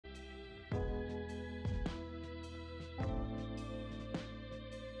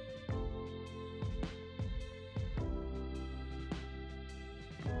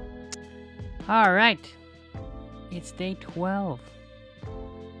All right, it's day 12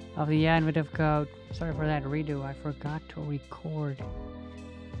 of the Advent of Code. Sorry for that redo, I forgot to record.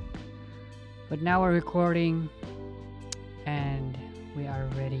 But now we're recording and we are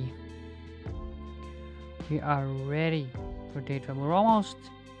ready. We are ready for day 12. We're almost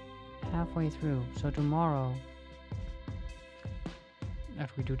halfway through. So tomorrow,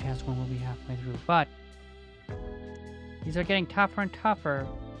 after we do task 1, we'll be halfway through. But these are getting tougher and tougher.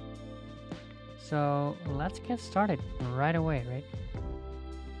 So let's get started right away, right?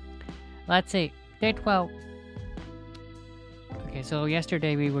 Let's see. Day 12. Okay, so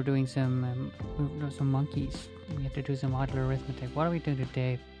yesterday we were doing some monkeys. We had to do some modular arithmetic. What are we doing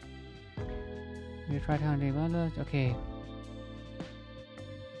today? We tried how many bundles? Okay.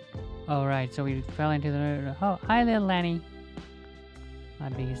 Alright, so we fell into the... Oh, hi little Lanny. My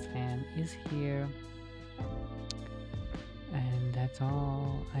biggest fan is here. And that's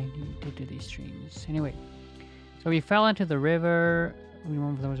all I need to do these streams. Anyway, so we fell into the river. We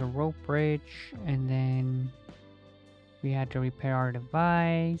remember there was a rope bridge. And then we had to repair our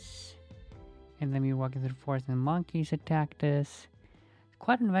device. And then we were walking through the forest and the monkeys attacked us.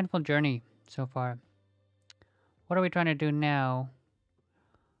 Quite an eventful journey so far. What are we trying to do now?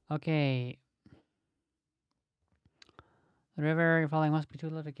 Okay. The river you're following must be too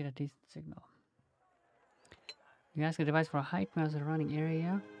low to get a decent signal. You ask the device for a height from the surrounding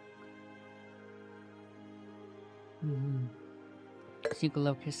area. Sequel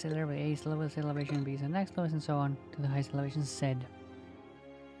of Castellar with A lowest elevation, B is the next lowest, and so on to the highest elevation said.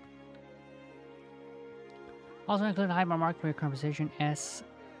 Also include a height mark for your current position S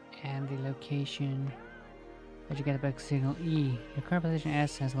and the location that you get the best signal E. Your current position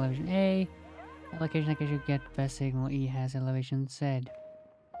S has elevation A. The location that you get best signal E has elevation Z.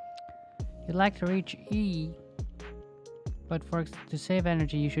 You'd like to reach E, but to save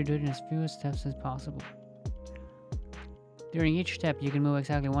energy, you should do it in as few steps as possible. During each step, you can move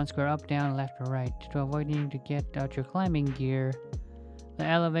exactly one square up, down, left, or right. To avoid needing to get out your climbing gear, the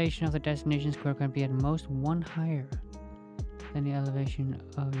elevation of the destination square can be at most one higher than the elevation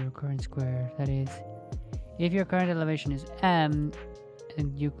of your current square. That is, if your current elevation is M,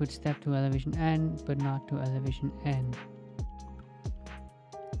 then you could step to elevation N, but not to elevation N.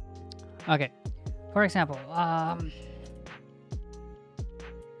 Okay, for example,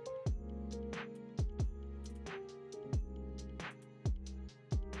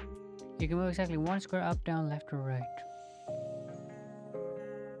 you can move exactly one square up, down, left, or right.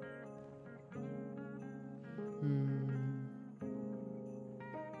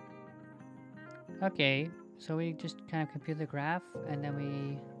 Okay, so we just kind of compute the graph and then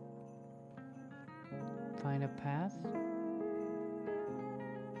we find a path.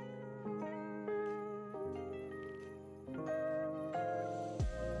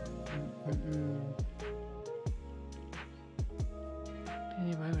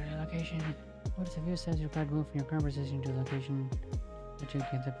 Location. What is the view says required to move from your current position to a location that you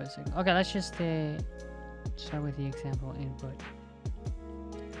get the best signal? Okay, let's just start with the example input.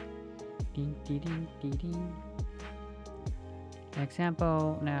 Ding, ding, ding, ding, ding.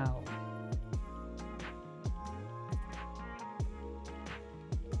 Example now.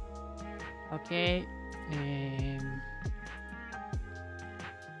 Okay.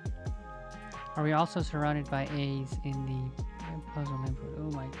 Are we also surrounded by A's in the puzzle input?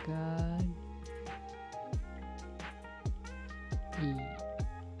 Oh my god. E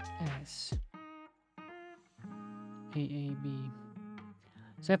S A A B.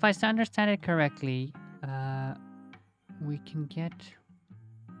 So if I understand it correctly, we can get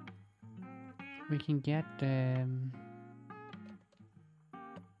we can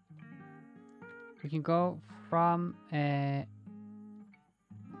go from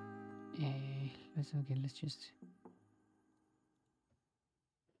let's just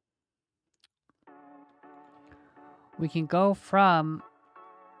we can go from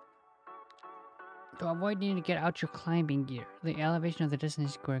to avoid needing to get out your climbing gear. The elevation of the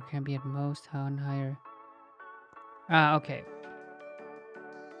destination square can be at most one higher. Okay.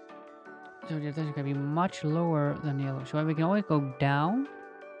 So the elevation can be much lower than the elevation. So we can always go down,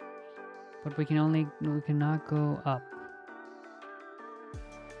 but we cannot go up.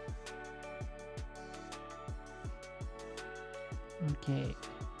 Okay.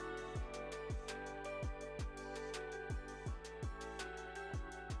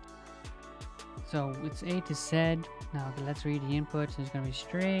 So it's A to Z. Now okay, let's read the input. So it's gonna be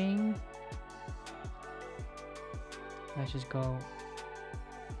string. Let's just go.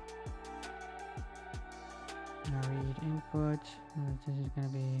 Now read input. This is gonna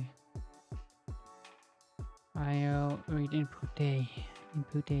be IO read input A.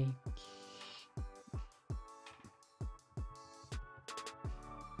 Input A.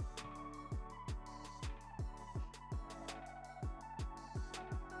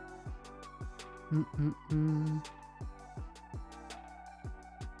 This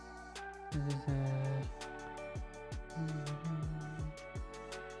is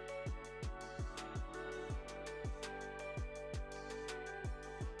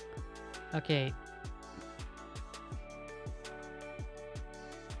okay.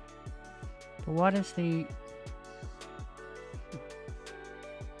 So what is the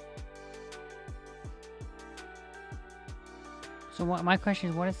my question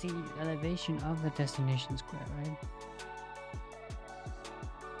is, what is the elevation of the destination square, right?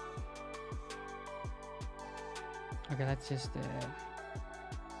 Okay, that's just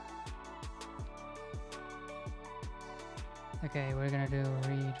okay, we're gonna do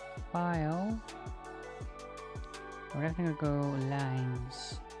read file. We're definitely gonna go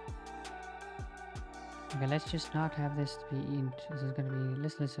lines. Okay, let's just not have this to be int. This is gonna be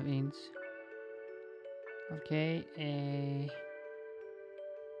list of ints. Okay, and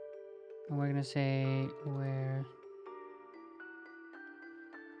we're gonna say where.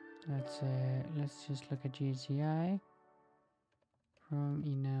 Let's just look at GCI from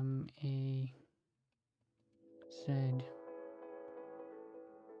enum a z.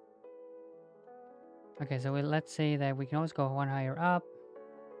 Okay, so let's say that we can always go one higher up.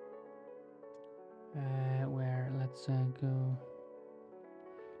 Where let's go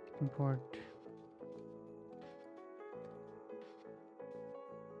import.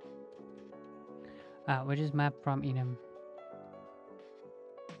 We just map from enum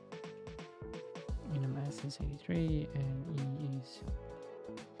s is 83 and e is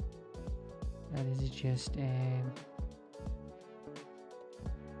this is just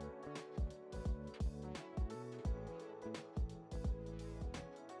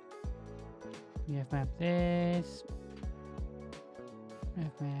we have mapped this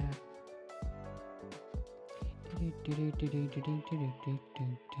map.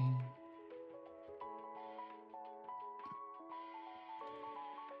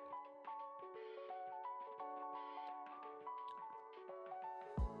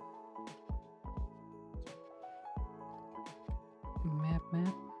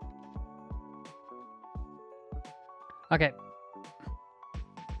 Map. Okay.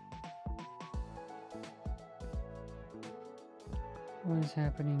 What is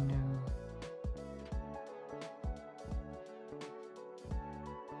happening now?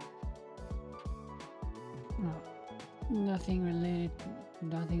 No, nothing related,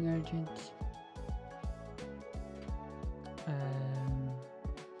 nothing urgent.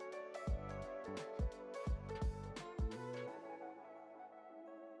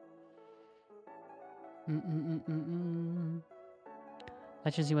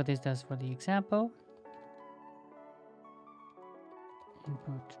 Let's just see what this does for the example.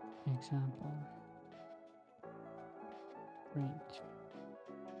 Input example. Print.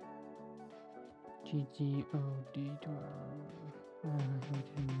 GCOD12.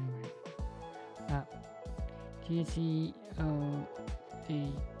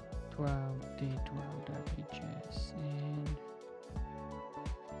 GCOD12D12.hs and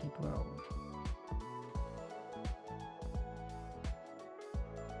D12.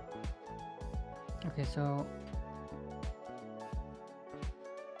 Okay, so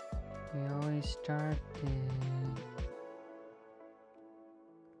we always start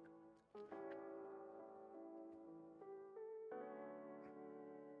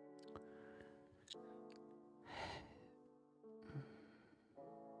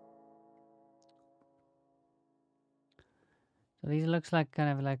so these looks like kind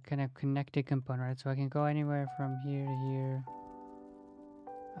of connected component, right? So I can go anywhere from here to here.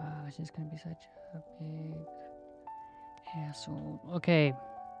 It's just gonna be such a big asshole. Okay.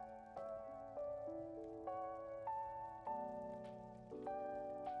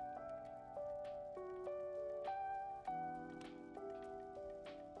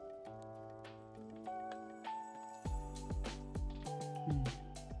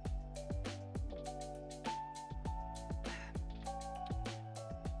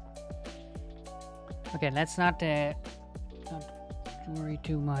 Okay, let's not worry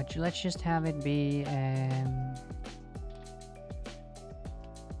too much. Let's just have it be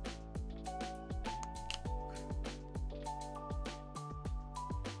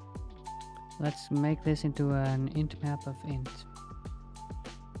let's make this into an int map of int.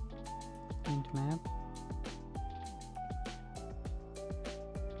 Int map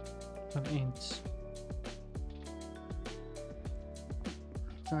of ints.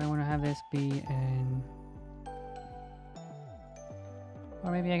 So I want to have this be an,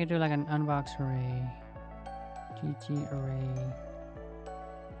 or maybe I could do like an unbox array, GT array.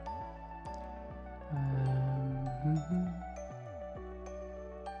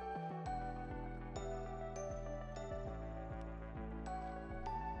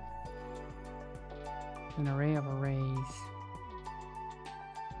 an array of arrays.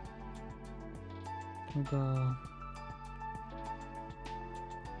 We'll go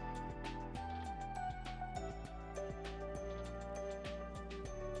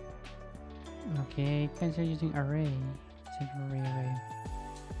okay, consider using array. Array.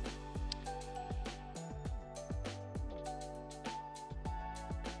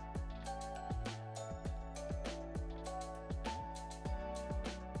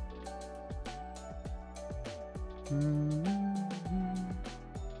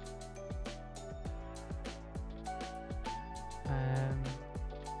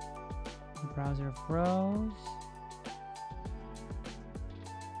 Browser froze.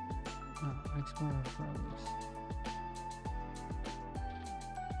 Oh, Explorer froze.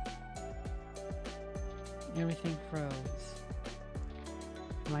 Everything froze.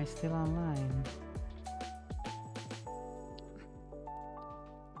 Am I still online?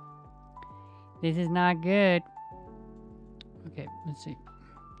 This is not good. Okay, let's see.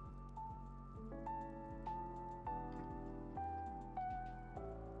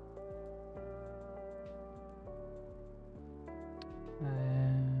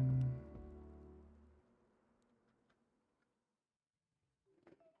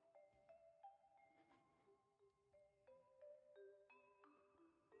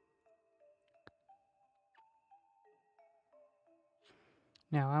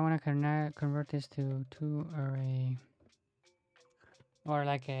 Now I want to convert this to array, or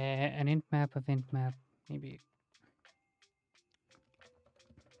like an int map of int map, maybe.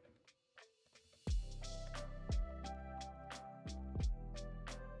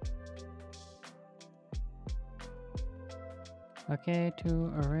 Okay,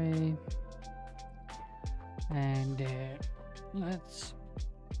 to array, and let's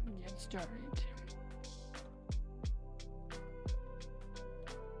get started.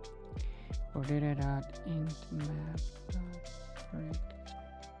 For data dot int map dot correct.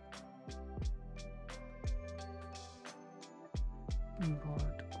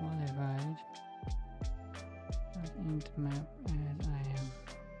 Import qualified int map as I am.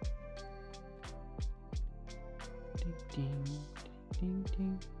 Ding ding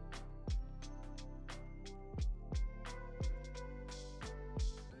ding.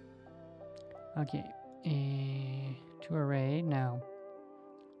 Okay, to array now.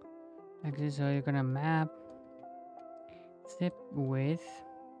 Like this, so you're gonna map zip width.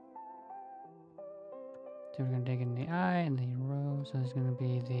 So we're gonna take in the I and the row. So it's gonna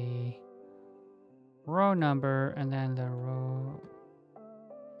be the row number and then the row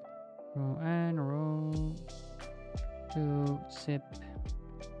and row to zip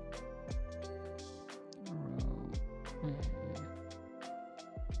row.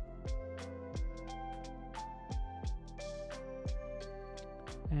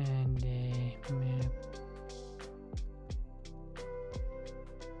 And map.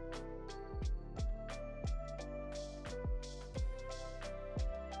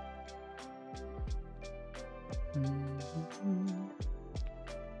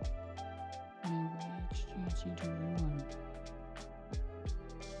 Language GC21.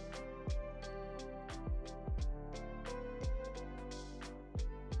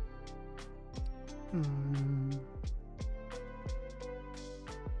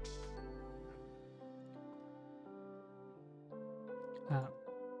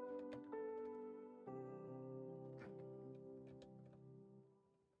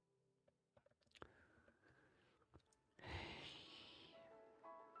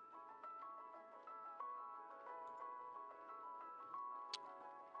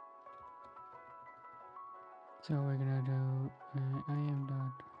 So we're gonna do im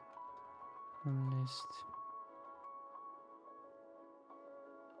dot from list.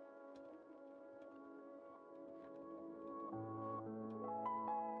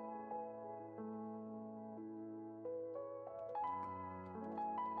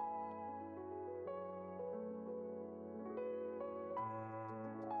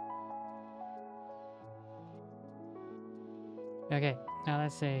 Okay, now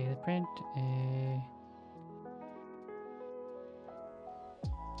let's say the print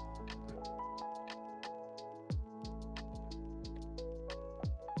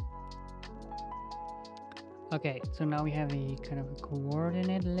okay, so now we have a kind of a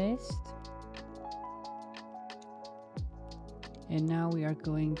coordinate list. And now we are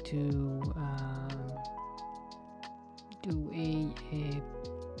going to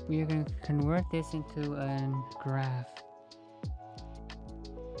we are going to convert this into a graph.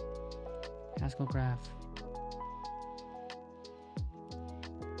 Haskell graph.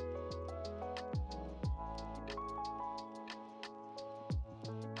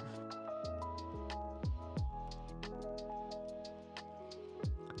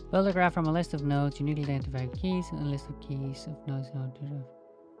 Build a graph from a list of nodes. You need to identify keys and a list of keys of nodes.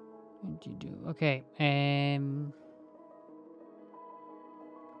 What you do? Okay.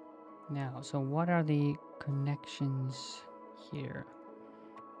 Now, so what are the connections here?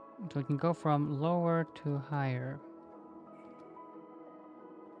 So we can go from lower to higher.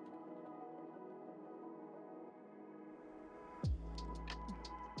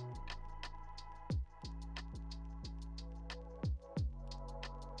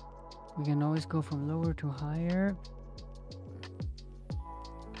 We can always go from lower to higher.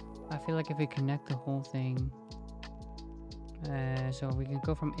 I feel like if we connect the whole thing, so we can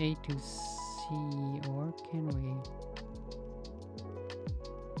go from A to C, or can we?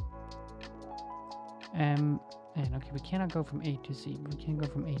 And okay, we cannot go from A to C, but we can go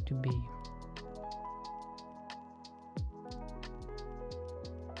from A to B.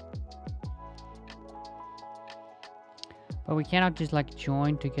 But we cannot just like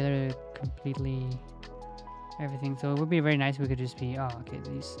join together completely everything. So it would be very nice if we could just be, oh, okay,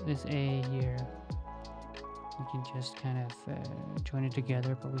 this A here. We can just kind of join it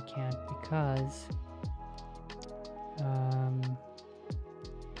together, but we can't because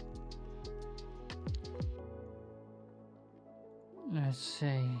let's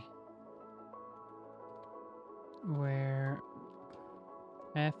say where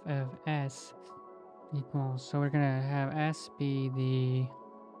f of s equals, so we're gonna have s be the,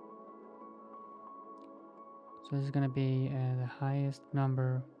 so this is gonna be the highest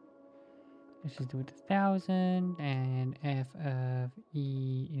number. Let's just do it 1,000, and f of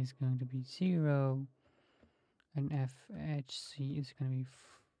e is going to be 0, and fhc is going to be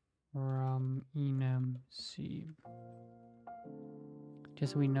from enum c.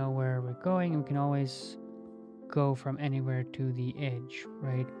 Just so we know where we're going, we can always go from anywhere to the edge,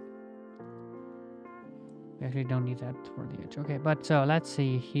 right? We actually don't need that for the edge. Okay, but so let's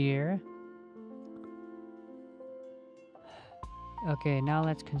see here. Okay, now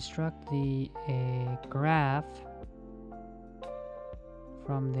let's construct the graph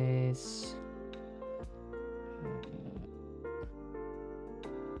from this.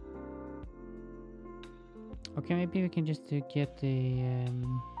 Okay, maybe we can just get the.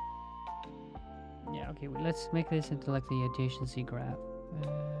 Yeah, okay, well, let's make this into like the adjacency graph.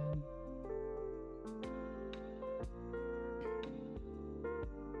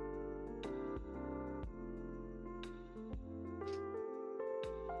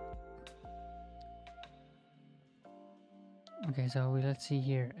 Okay, so let's see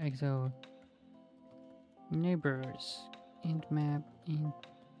here. So neighbors, int map, int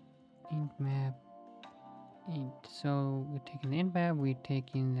map, int. So we're taking the int map, we're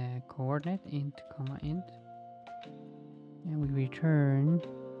taking the coordinate int comma int, and we return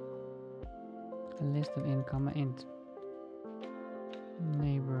a list of int comma int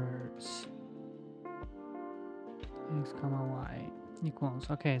neighbors x comma y equals.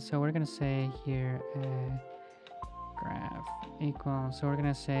 Okay, so we're gonna say here graph equals, so we're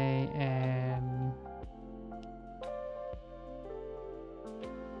gonna say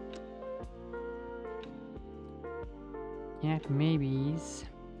at maybes,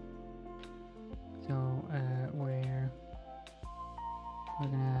 so where we're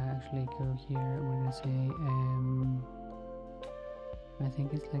gonna actually go here, we're gonna say I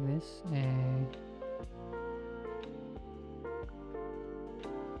think it's like this,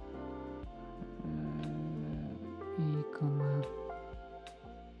 e comma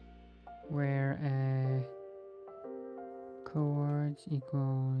where coords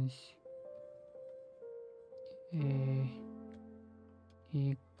equals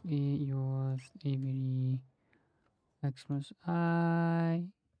equals abd x plus I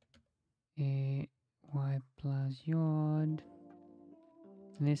y plus yod,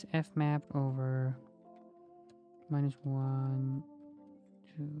 and this f map over -1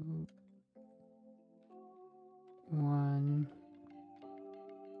 to 1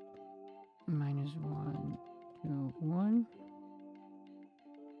 -1 to 1.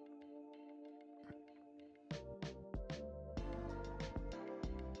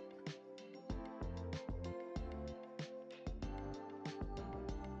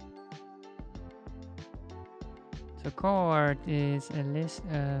 So cohort is a list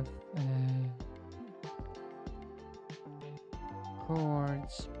of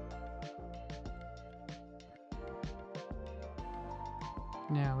cohorts.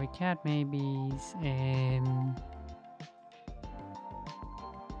 Now we can't maybes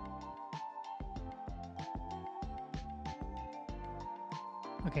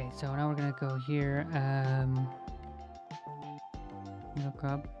okay, so now we're gonna go here, look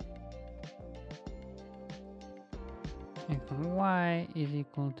up, x comma y is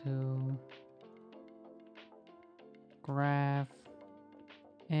equal to graph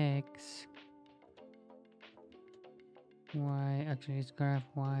x y, actually it's graph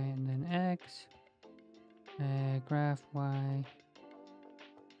y and then x, graph y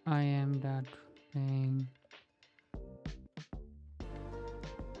im dot thing,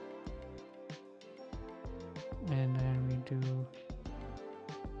 and then we do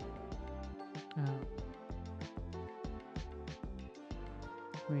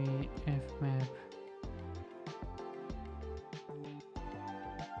we fmap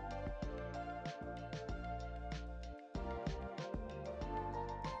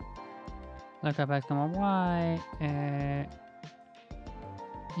lookup x comma y,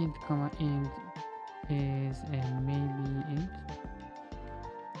 int comma int is a maybe int.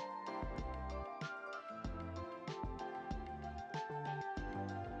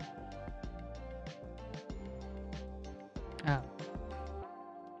 Oh.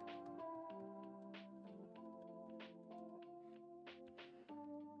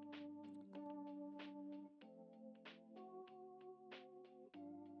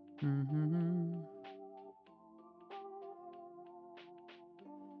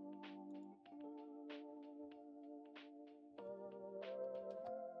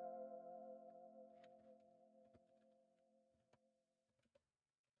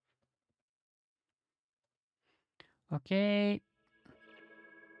 Okay.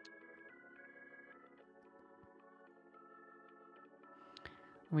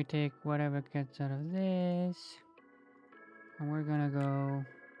 We take whatever gets out of this, and we're gonna go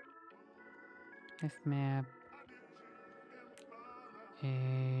fmap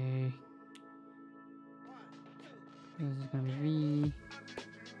a. This is gonna be v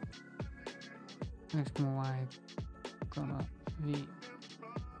x comma y comma v.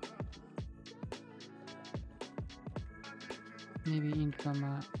 Maybe int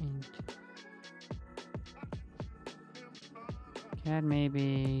comma int. Cat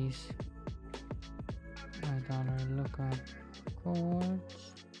maybes. Dollar lookup cohorts.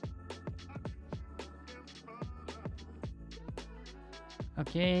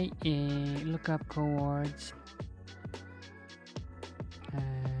 Okay, lookup cohorts.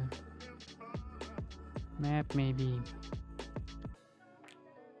 Map maybe.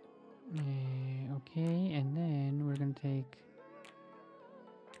 Okay, and then we're gonna take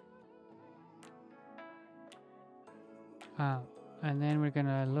and then we're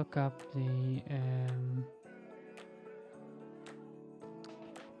gonna look up the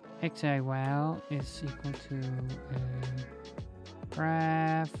xival is equal to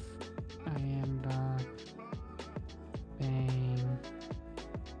graph im dot bang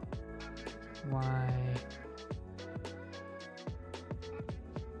y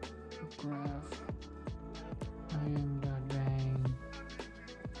graph im dot bang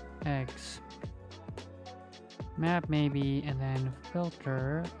x map maybe, and then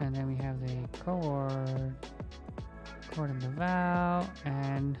filter, and then we have the cohort in the val,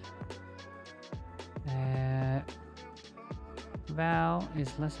 and val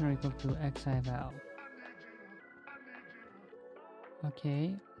is less than or equal to xival.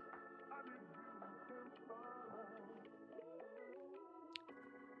 Okay.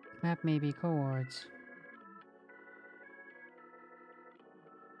 Map maybe cohorts.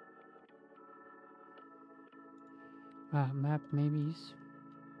 Map maybes.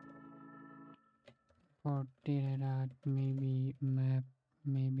 Or data dot maybe map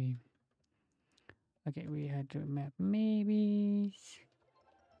maybe. Okay, we had to map maybes.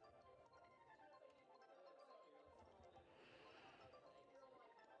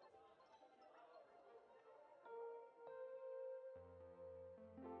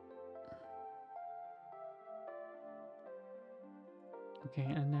 Okay,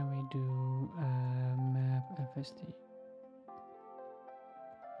 and then we do map fst.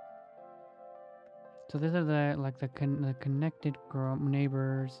 So these are the connected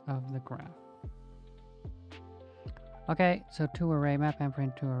neighbors of the graph. Okay, so to array map and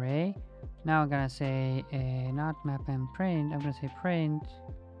print to array. Now I'm gonna say not map and print. I'm gonna say print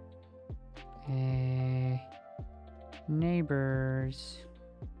neighbors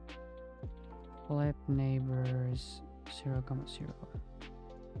flip neighbors 0, 0.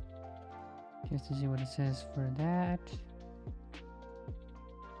 Just to see what it says for that.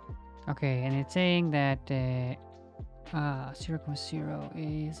 Okay, and it's saying that 0, 0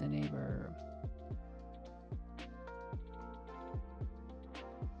 is a neighbor.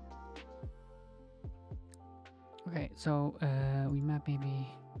 Okay, so we map maybe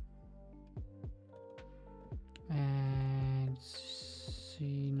and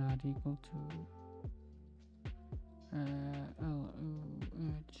C not equal to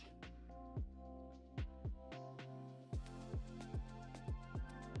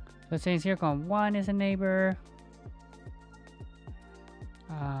So it says here column 1 is a neighbor.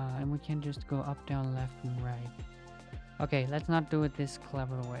 And we can just go up, down, left, and right. Okay, let's not do it this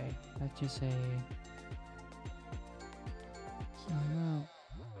clever way. Let's just say...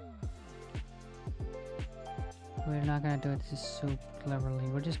 We're not gonna do it this so cleverly.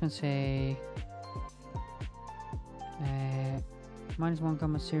 We're just gonna say... minus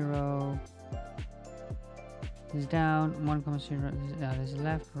 1,0. This is down, 1,0. This is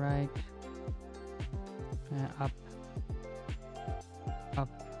left, right, up, up,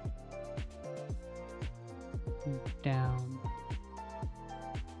 down.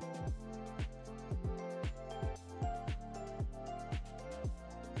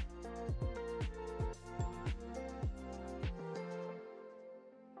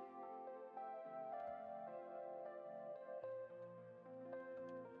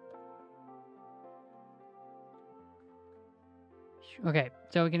 Okay,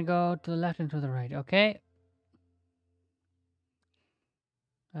 so we can go to the left and to the right, okay?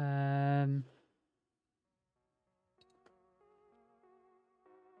 Now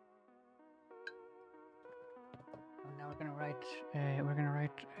we're gonna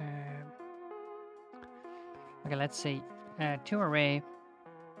write, okay, let's see, to array.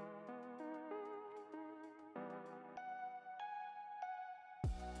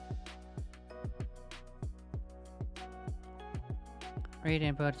 Read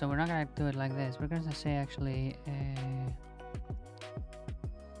input, so we're not gonna do it like this. We're gonna say actually,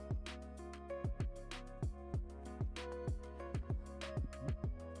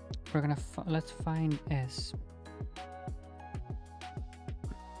 we're gonna let's find S.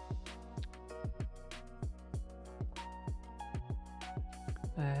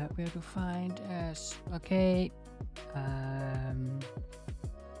 We have to find S. Okay.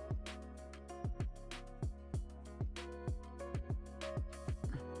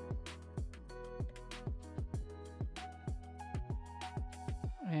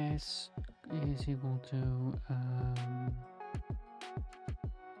 S is equal to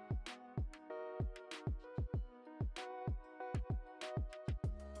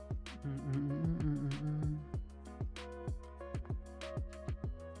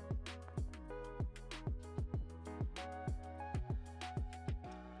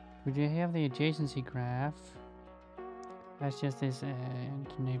would you have the adjacency graph? That's just this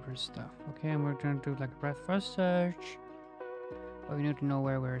neighbor stuff. Okay, and we're going to do like a breadth first search. But we need to know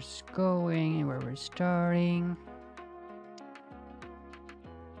where we're going and where we're starting.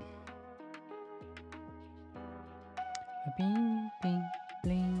 Bing, bing,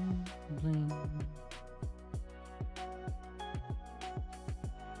 bling, bling.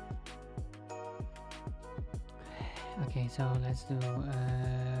 Okay, so let's do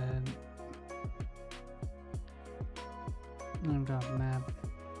dot map.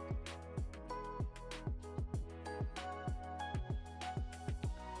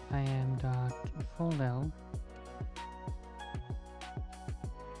 I am dot folder.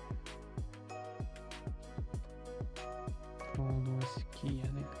 Fold was key, I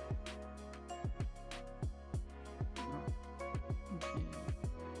think. Okay.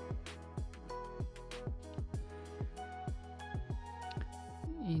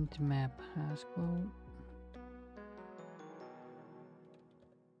 Int map Haskell.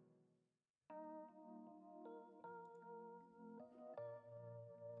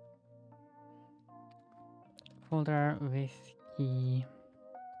 Folder with key.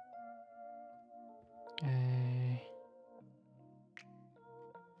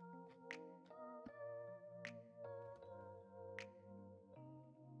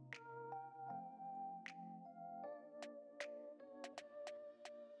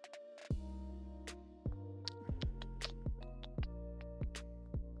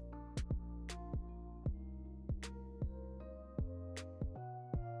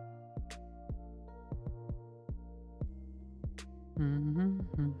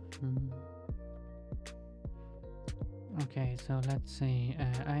 Okay, so let's see.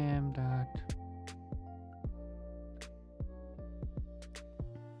 I am dot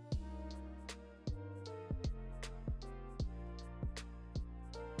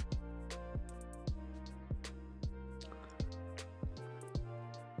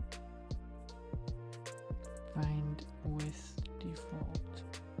find with default.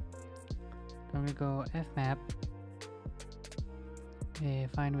 Then we go fmap.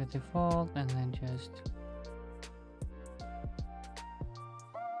 Find with default, and then just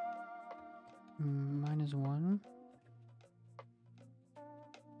 -1.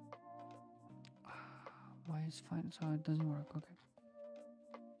 Why it's fine. So it doesn't work. Okay.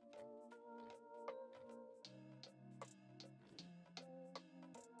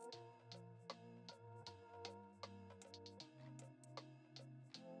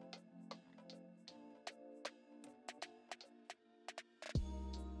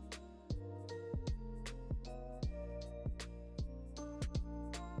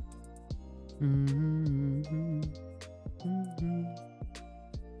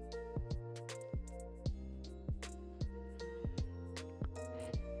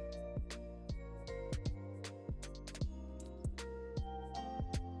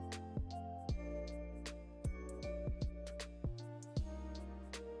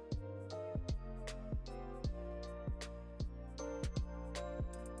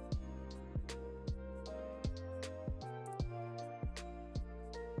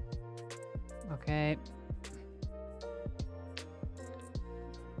 Okay.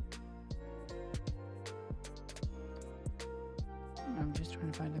 I'm just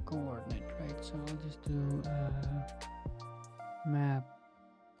trying to find the coordinate, right? So I'll just do map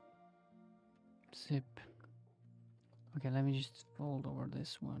zip. Okay, let me just fold over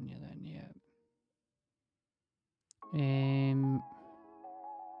this one. Yeah, then yeah.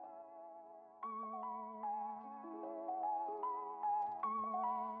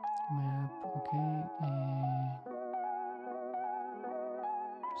 Map. Okay.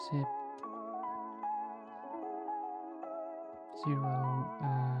 Zip 0.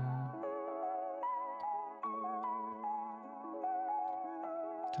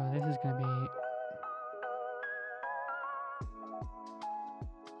 So this is gonna be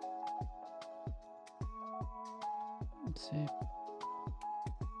zip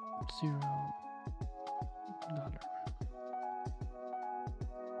 $0.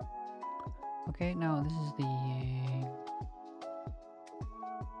 Okay, now this is the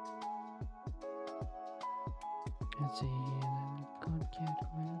let's see, and then concat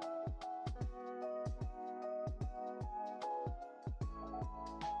map.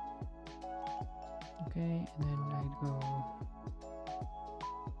 Okay, and then I'd go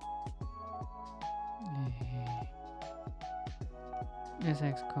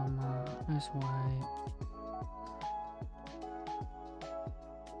sx comma sy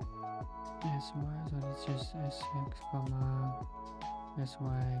so it's just sx comma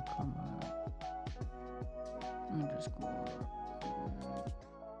sy comma underscore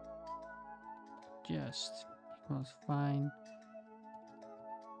just equals find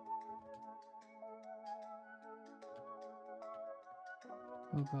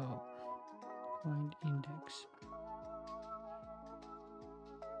we'll go find index.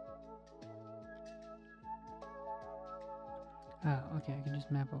 Okay, I can just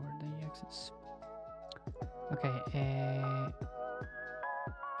map over the axis. Okay,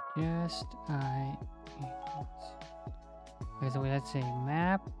 just I equals. Okay, so let's say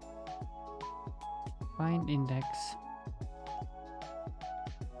map find index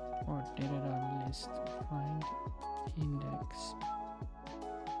or data list find index.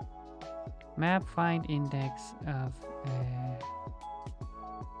 Map find index of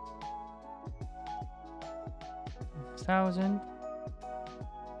 1000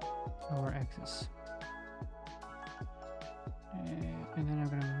 over axis. And then I'm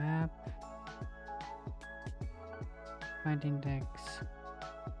gonna map find index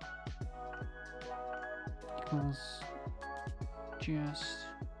equals just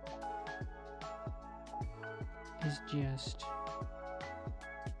is just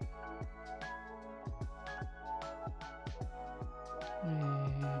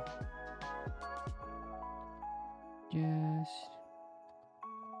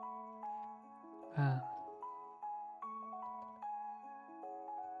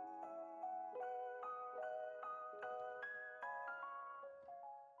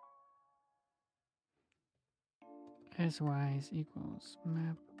sy is equals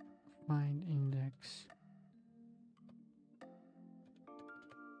map find index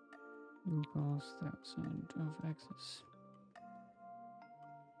equals 1000 of axis.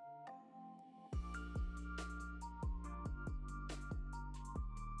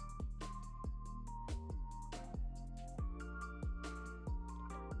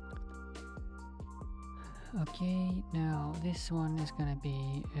 Okay, now this one is gonna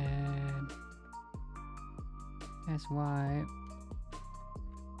be sy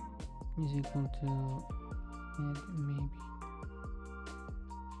is equal to maybe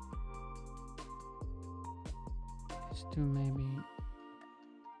let's do maybe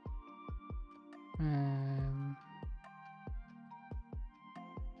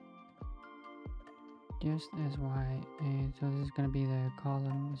just sy, so this is gonna be the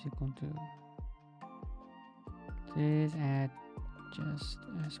column is equal to this at just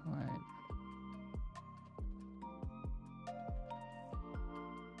as y.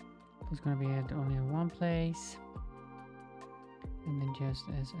 It's gonna be at only in one place, and then just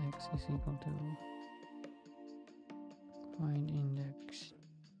as x is equal to find index.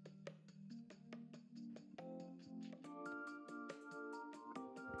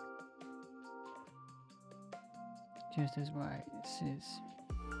 Just as y is.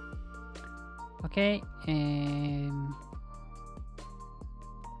 Okay, and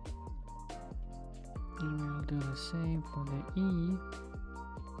we'll do the same for the e.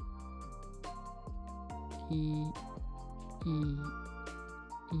 E, E,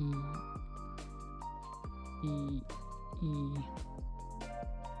 E, E, E,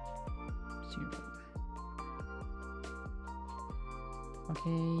 0.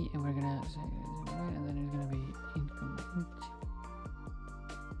 Okay, and we're gonna say right, and then it's gonna be int,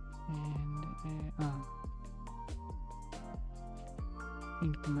 and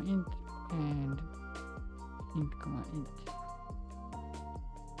int, int, and int, int.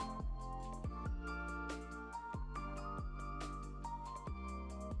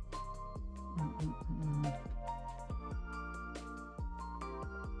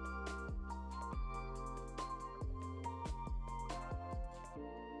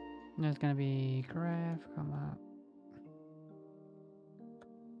 There's gonna be graph, comma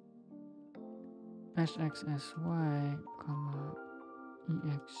sxsy, comma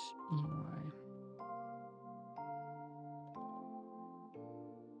exey.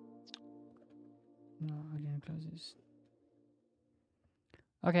 No, I didn't close this.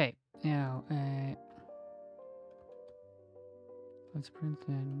 Okay, now let's print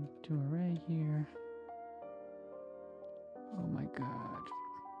then to array here. Oh my god.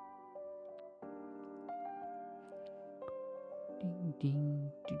 Ding ding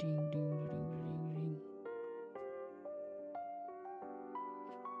ding ding ding ding ding.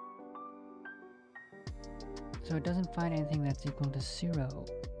 So it doesn't find anything that's equal to 0.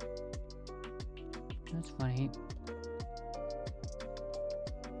 That's funny.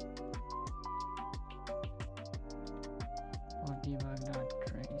 Or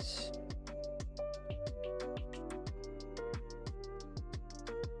debug.trace.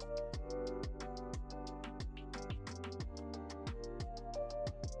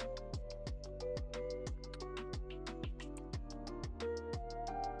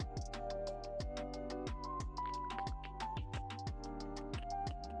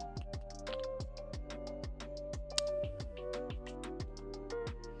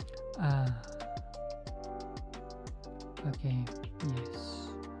 Okay, yes.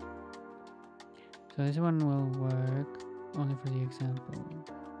 So this one will work only for the example.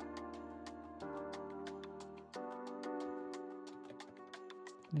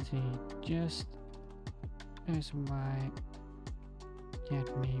 Let's see, just as y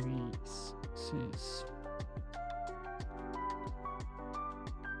get maybe sys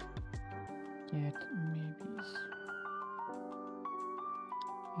get maybes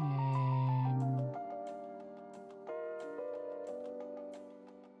and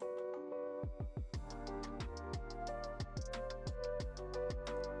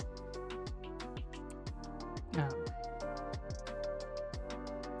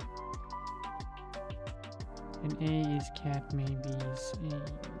and A is cat maybes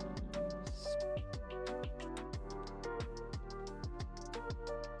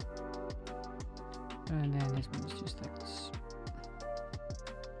and then this one is just like this.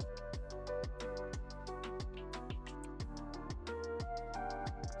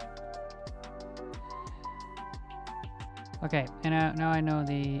 Okay, and now I know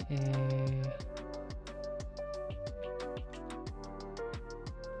the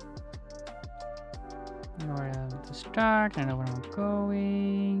where to start. I know where I'm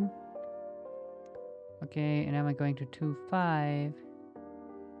going. Okay, and I'm going to 2, 5,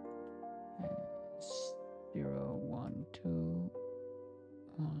 0, 1, 2.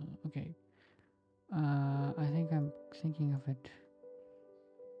 Okay. I think I'm thinking of it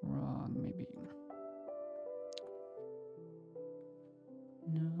wrong, maybe.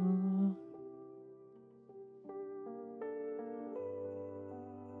 No.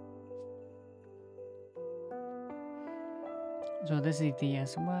 So this is the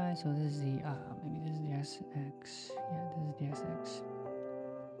SY, so this is the, maybe this is the SX. Yeah, this is the SX.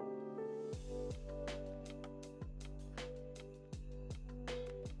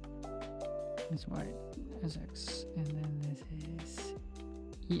 That's Y, SX, and then this is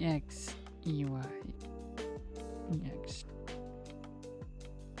EX, EY, EX.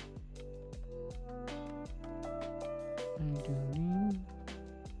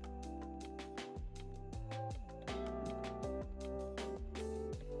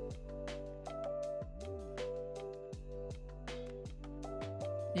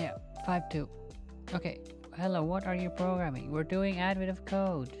 Yeah, 5.2. Okay. Hello, what are you programming? We're doing additive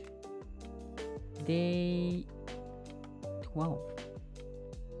code. Day 12.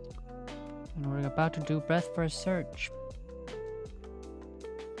 And we're about to do breadth first search.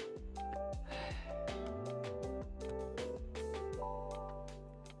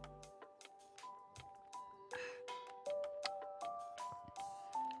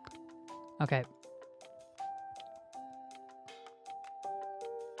 Okay.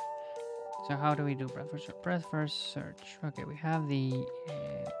 So how do we do breadth first search? Breadth first search. Okay, we have the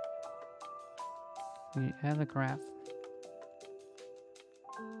graph.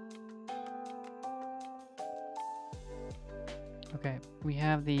 Okay, we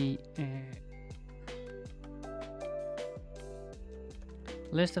have the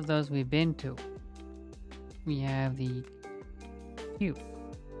list of those we've been to. We have the queue.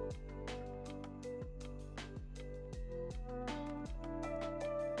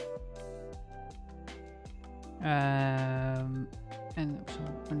 And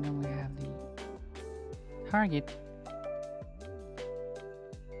then we have the target.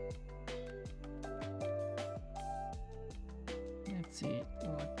 Let's see,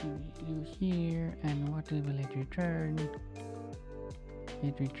 what do we do here, and what do we let return?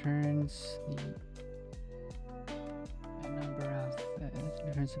 It returns the number of, it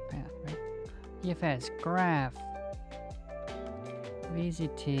returns the path, right? EFS, graph,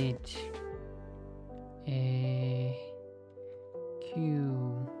 visited,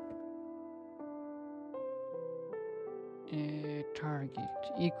 queue, target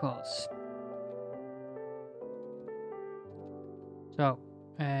equals. So,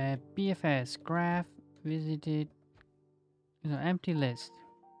 BFS, graph, visited, so empty list.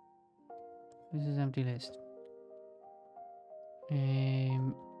 This is empty list.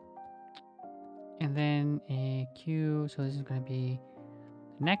 And then a queue, so this is going to be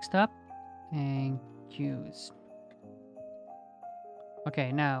next up, and queues.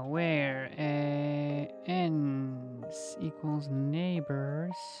 Okay, now where ends equals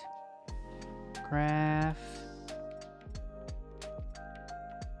neighbors, graph,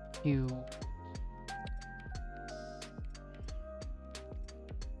 queue.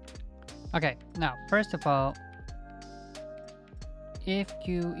 Okay, now first of all, if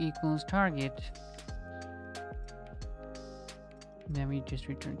queue equals target, then we just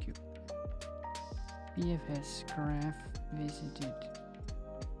return queue. BFS graph visited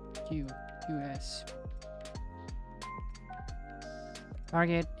queue QS.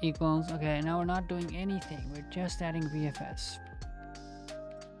 Target equals, okay, now we're not doing anything, we're just adding BFS.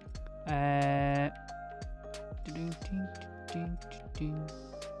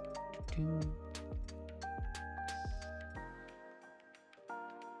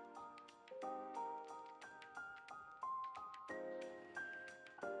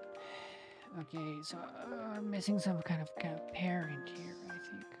 Okay, so I'm missing some kind of parent here, I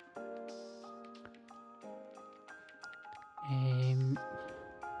think.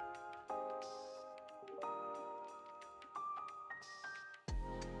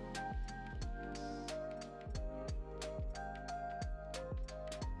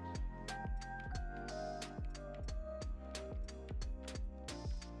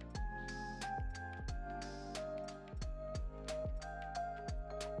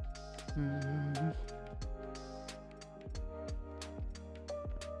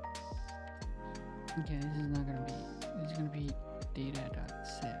 Okay, this is not gonna be, this is gonna be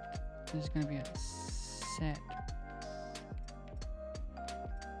data.set. This is gonna be a set.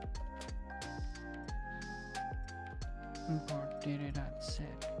 Import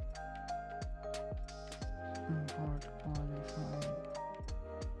data.set. Import qualified.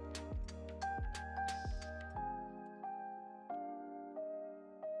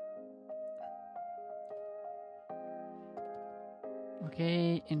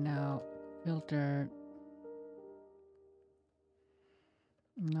 Okay, and now filter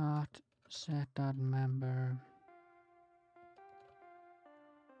not set.member.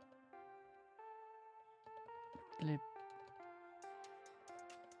 Flip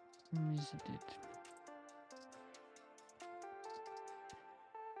visited.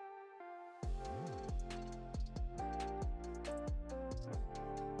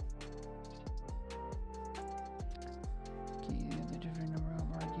 Okay, the different number of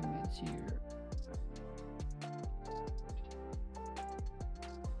arguments here.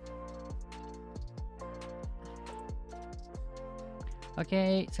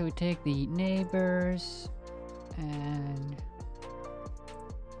 Okay, so we take the neighbors and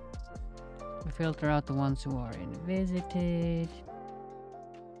we filter out the ones who are in visited.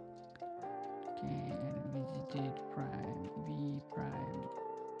 Okay, and visited prime, v prime,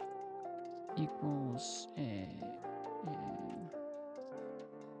 equals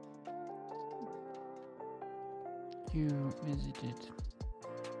you visited.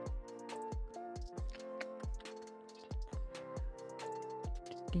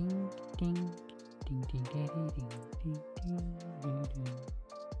 Ding ding ding ding ding ding ding ding ding ding.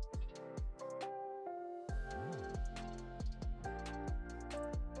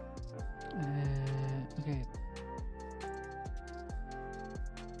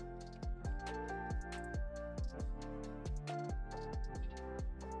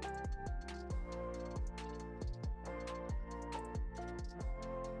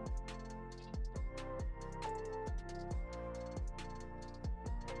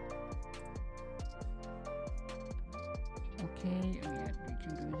 Okay.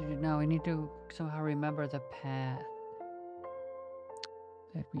 Okay, now we need to somehow remember the path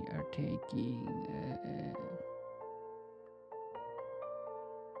that we are taking.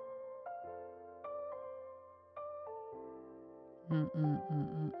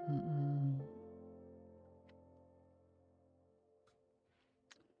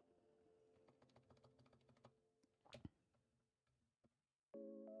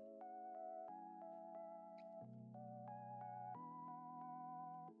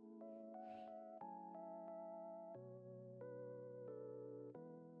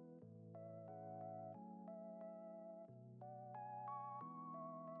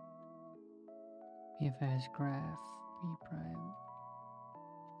 PFS graph B prime.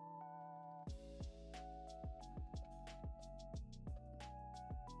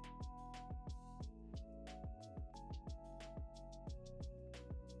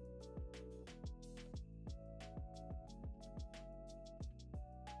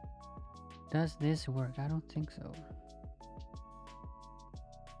 Does this work? I don't think so.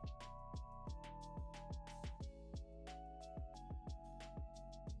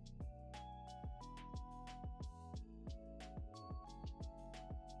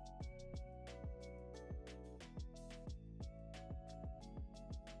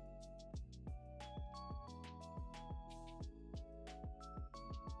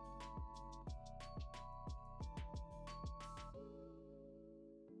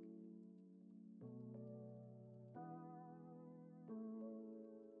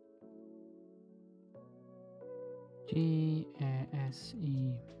 GSE.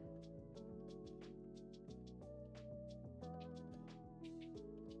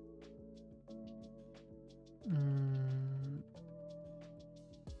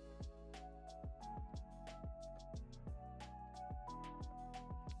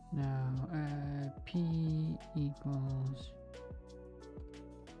 Now, P equals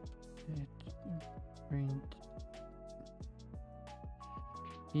print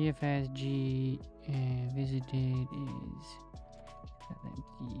PFSG visited is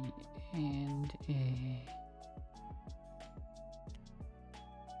empty and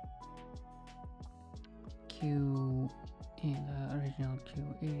Q in the original Q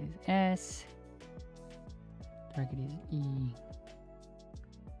is S, target is E.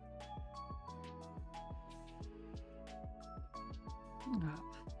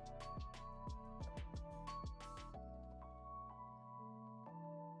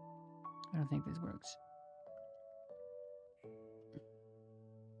 I don't think this works.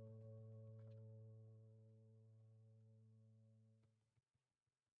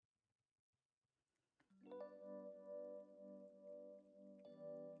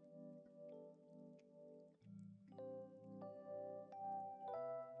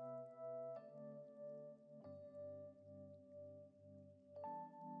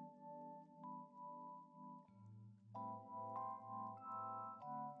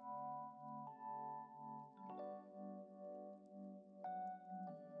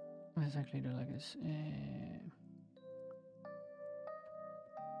 Let's actually do like this.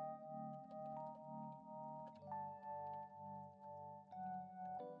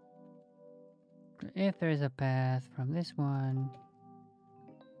 If there is a path from this one,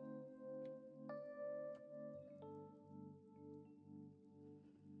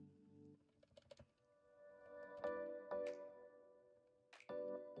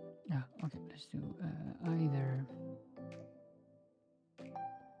 okay, let's do either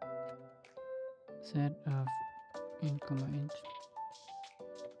set of int comma int.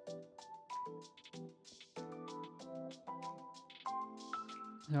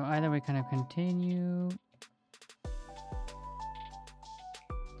 So either we kind of continue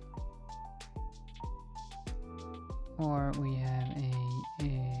or we have a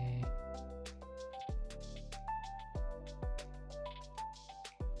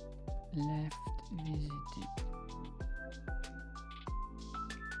left visited.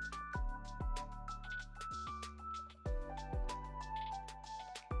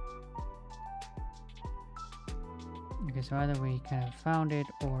 Okay, so either we kind of found it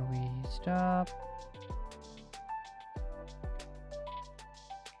or we stop.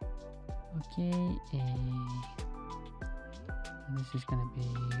 Okay, and this is gonna be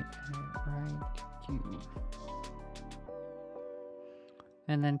right cube.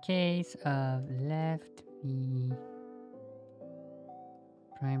 And then case of left v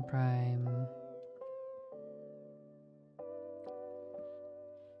prime prime.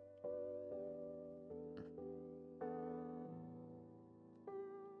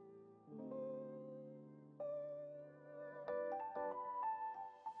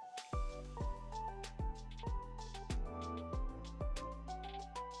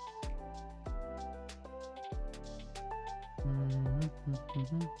 Left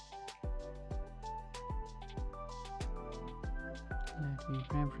v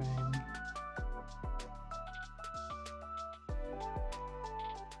prime prime.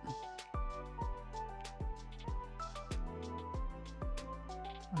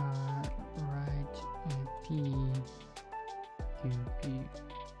 Right p q p.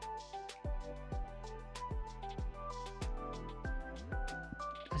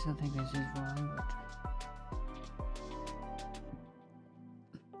 I still think this is wrong, but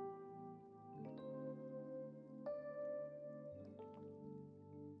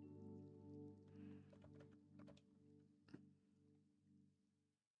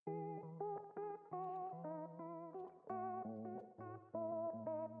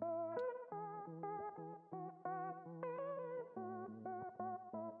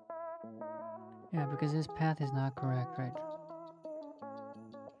yeah, because this path is not correct, right?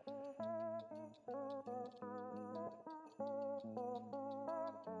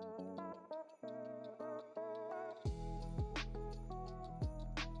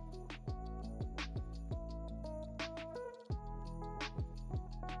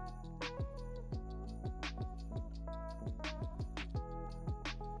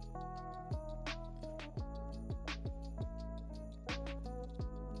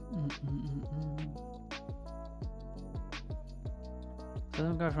 So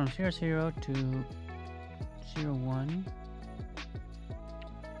then we go from 0, 0 to 0, 1.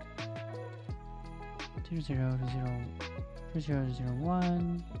 0, 0 to 0, 0, 0 to 0,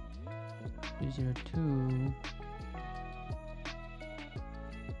 1. 0, 0, 2.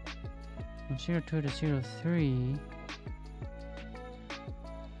 From 0, 2 to 0, 3.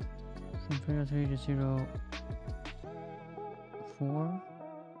 From 0, 3 to 0, 4.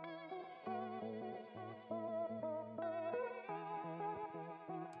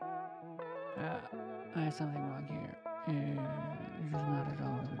 I have something wrong here. This is not at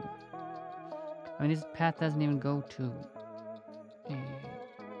all. I mean, this path doesn't even go to.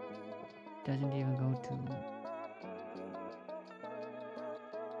 Doesn't even go to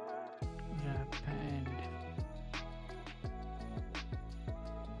Japan.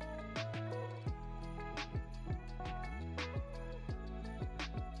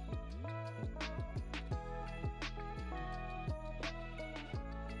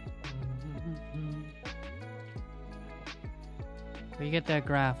 But you get that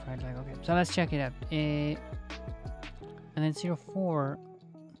graph, right? Like, okay, so let's check it out. And then 0, 4.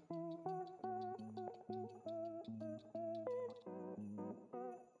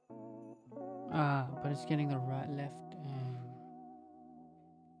 But it's getting the right, left.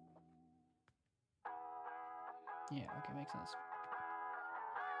 Yeah, okay, makes sense.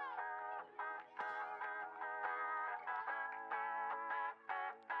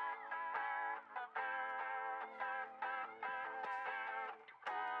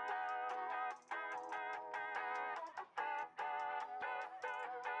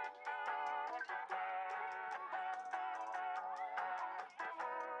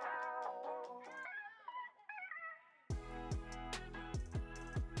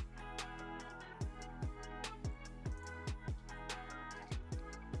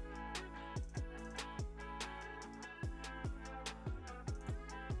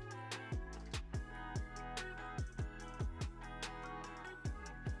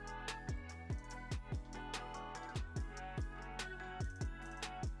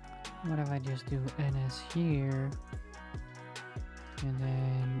 What if I just do ns here, and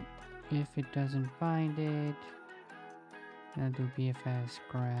then if it doesn't find it, I'll do bfs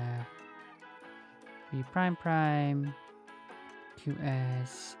graph b prime prime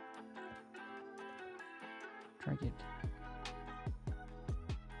qs target.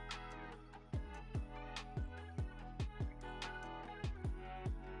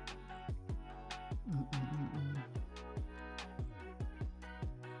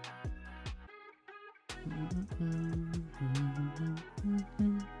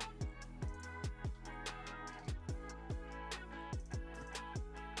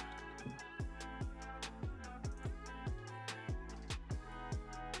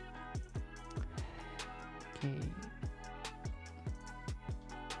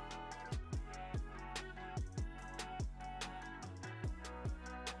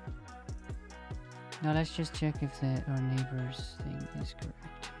 Now let's just check if our neighbors thing is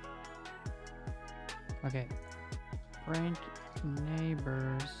correct. Okay. Print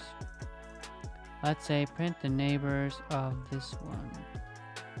neighbors. Let's say print the neighbors of this one.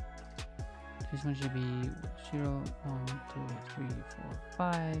 This one should be 0, 1, 2, 3, 4,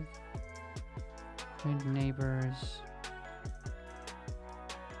 5. Print neighbors.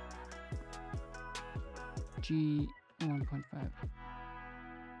 G 1.5.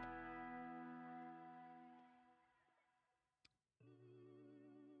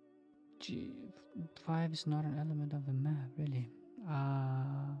 G5 is not an element of the map, really.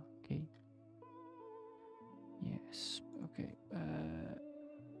 Okay. Yes. Okay.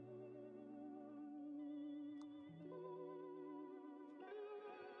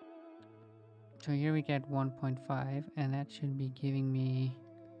 So here we get 1.5, and that should be giving me.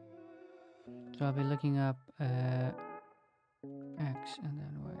 So I'll be looking up X and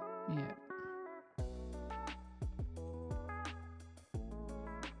then Y. Yeah.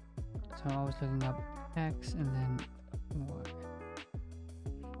 So I was looking up X and then Y.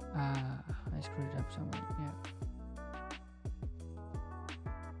 I screwed it up somewhere. Yeah.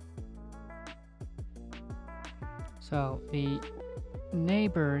 So the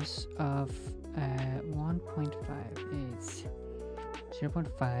neighbors of 1.5 is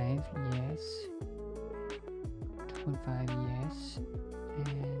 0.5, yes. 2.5, yes.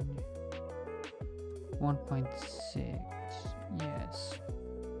 And 1.6, yes.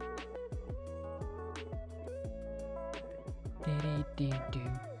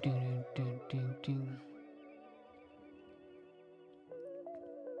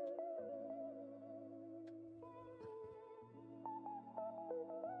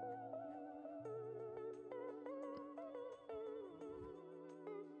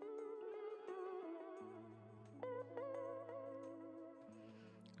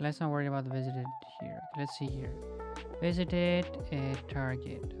 Let's not worry about the visited here. Let's see here. Visited a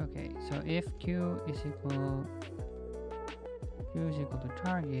target. Okay, so if Q is equal to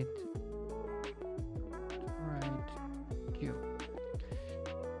target, right? Q.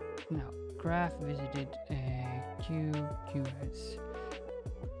 Now graph visited Q has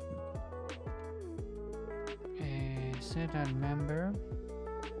set on member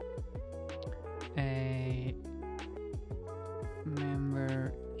a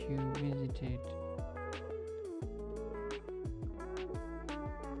member Q visited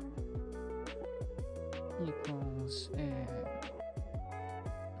equals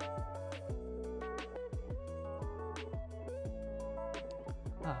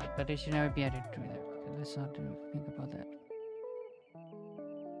but it should never be added to that. Okay, let's not think about that.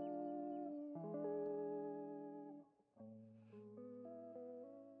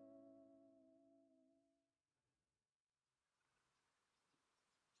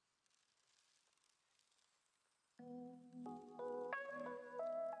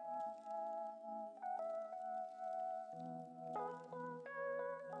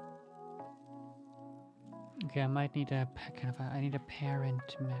 Okay, I might need a I need a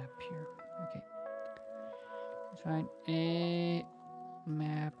parent map here. Okay, let's find a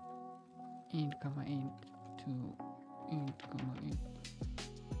map int comma int to int comma int.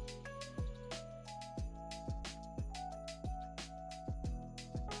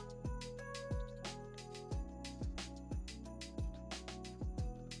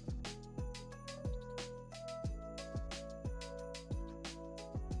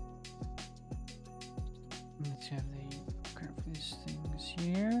 Let's have the kind of these things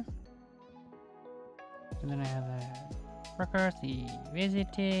here, and then I have the workers, the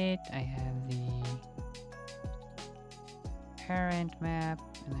visited. I have the parent map,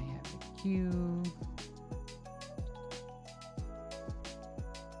 and I have the queue.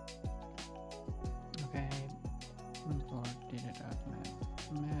 Okay, import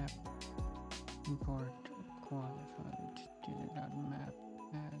data.map import qualified data.map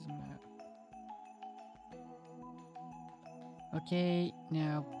as map. Okay,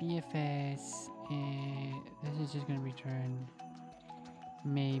 now BFS, this is just going to return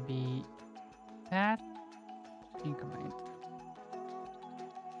maybe path increment.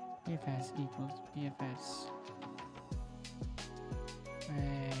 BFS equals BFS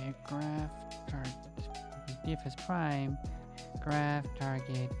graph target. BFS prime graph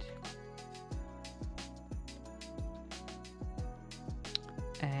target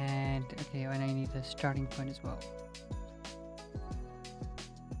and okay, and I need a starting point as well.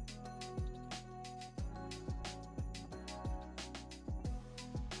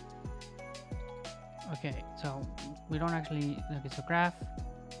 Okay, so we don't actually, okay, so graph,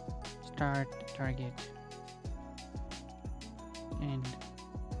 start, target, and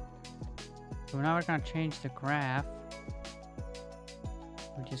So now we're gonna change the graph.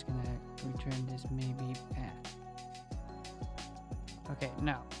 We're just gonna return this maybe path. Okay,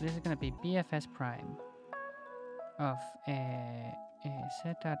 now this is gonna be BFS prime of a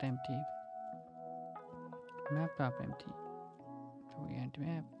set.empty map.empty. So we enter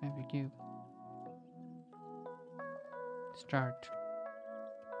map, every cube. Start.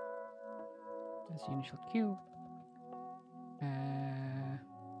 That's the initial cube.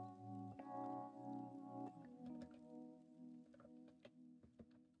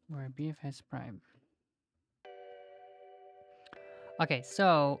 We're BFS prime. Okay,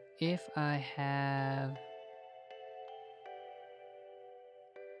 so if I have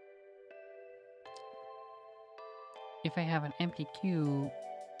an empty cube,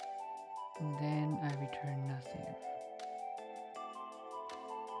 then I return nothing.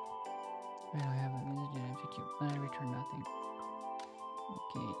 And I have a visited empty cube, then I return nothing.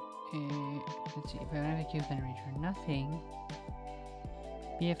 Okay, let's see. If I have an empty cube, then I return nothing.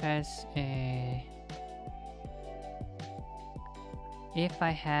 BFS, if I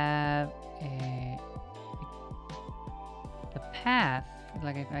have the path,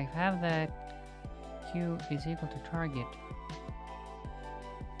 like if I have that Q is equal to target,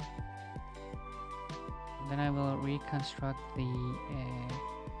 then I will reconstruct the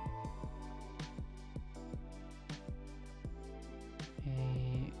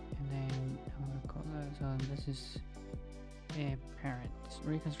and then I'm gonna call that, so this is parents,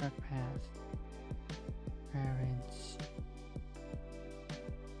 reconstruct path, parents,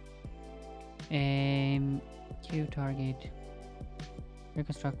 Q target,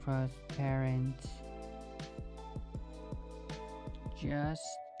 reconstruct cross, parents, just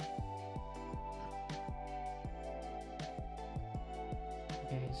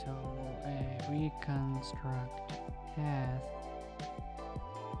okay, so reconstruct path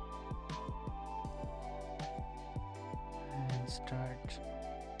and start.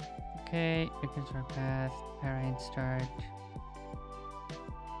 Okay, reconstruct path, parent, start.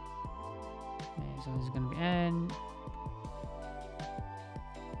 Okay, so this is gonna be N,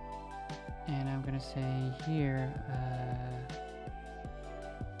 and I'm gonna say here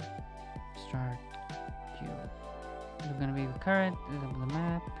start Q. We're gonna be the current, the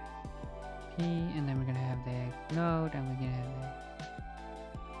map, P, and then we're gonna have the node, and we're gonna have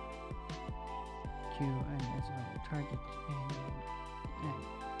the Q, and as well the target,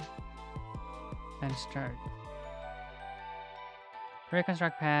 and start.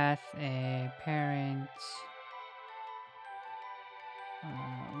 Reconstruct path, parents.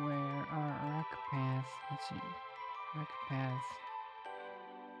 Where are rec path? Let's see, rec path.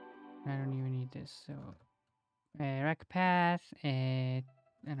 I don't even need this, so rec path, and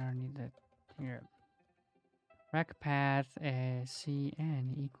I don't need that here. Rec path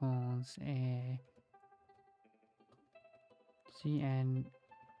cn equals cn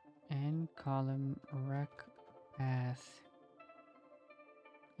n column rec path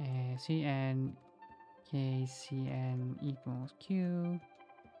cn k cn equals q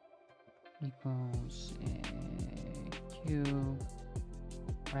equals q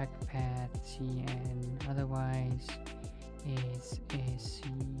rec path cn, otherwise is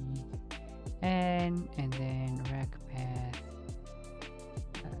cn, and then rec path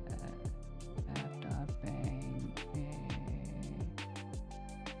app.bang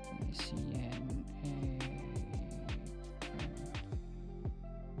cn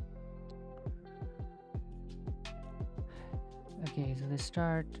okay, so the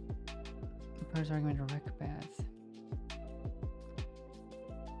start first argument of rec path.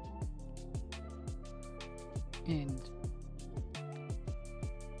 And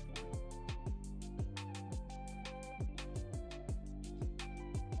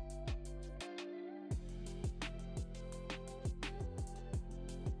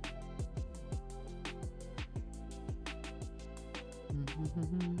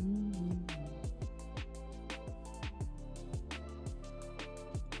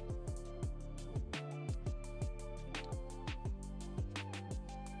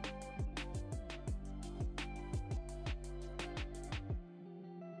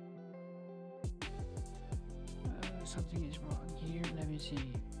something is wrong here. Let me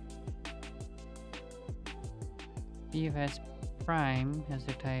see. BFS prime has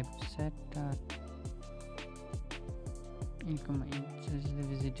the type set dot income. It says the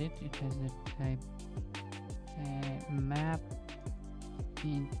visited. It has the type map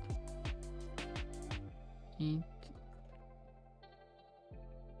int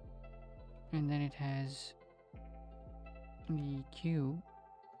and then it has the Q.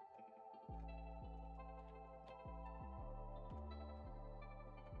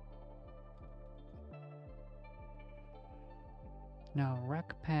 Now,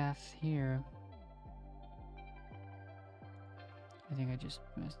 wreck path here. I think I just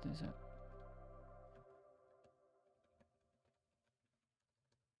messed this up.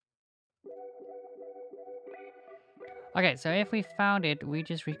 Okay, so if we found it, we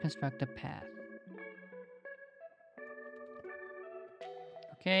just reconstruct the path.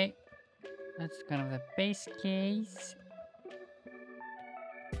 Okay, that's kind of the base case.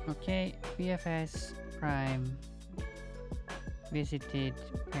 Okay, BFS prime visited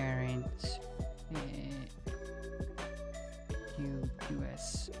parents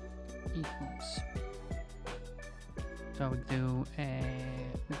QQS equals. So we do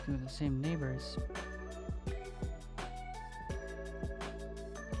the same neighbors.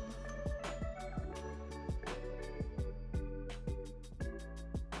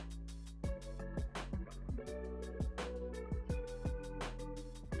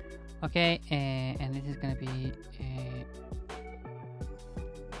 Okay, and this is gonna be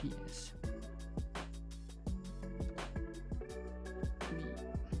PS.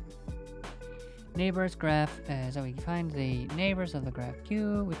 Neighbors graph. So we find the neighbors of the graph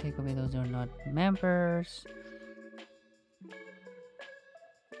Q. We take away those who are not members,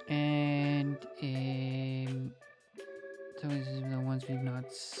 and so this is the ones we've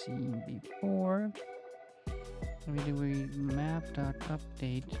not seen before. We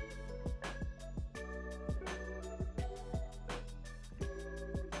map.update.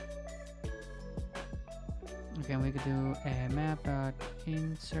 Okay, we could do a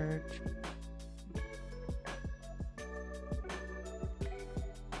map.insert.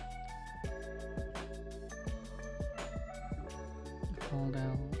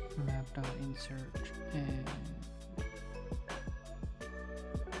 Folder map.insert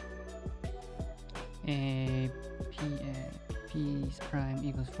P's prime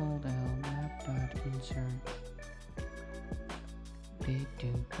equals fold L map.insert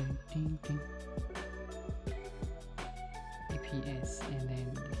APS, and then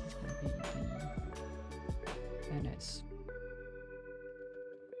this is going to be the NS.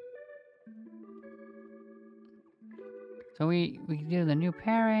 So we do the new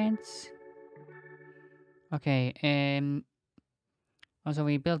parents. Okay, also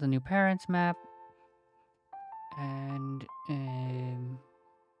we built a new parents map, and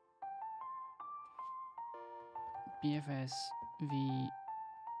BFS v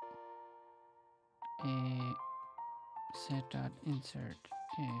set.insert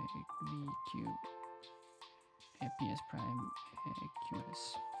VQ PS prime QS.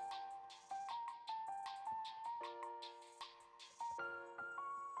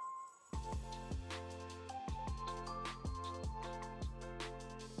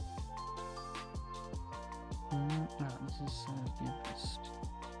 No, this is BFS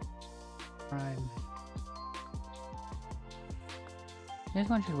prime. This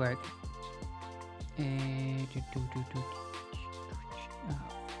one should work.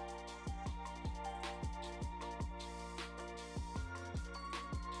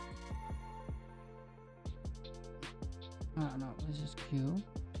 Oh no, this is Q.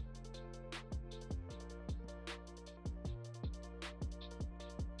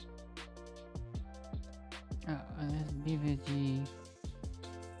 That's BVG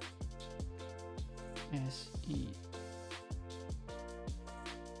SE.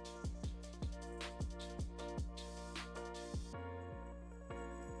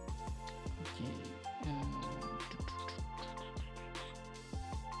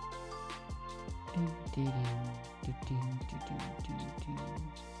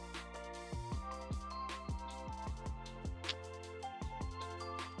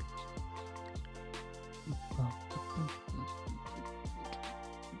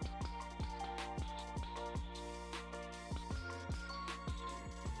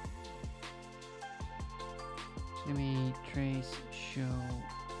 Let me trace show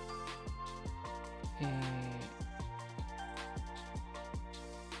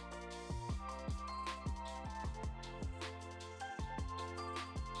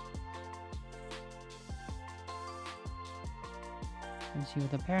and see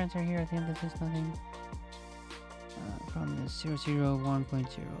what the parents are here. I think this is nothing from the 001.0.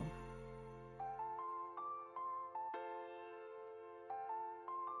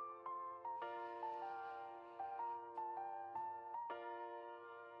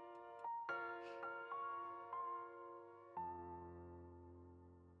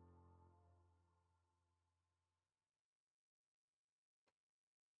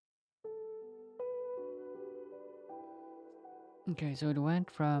 Okay, so it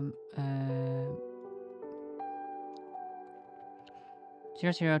went from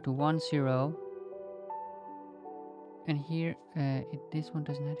 00 to 10. And here, this one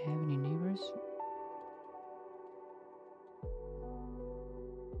does not have any neighbors.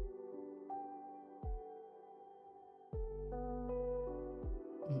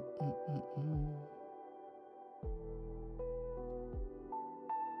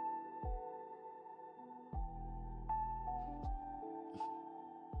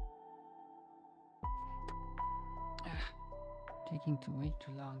 Taking way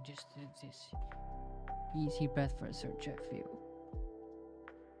too long just to this easy path for a search, I feel.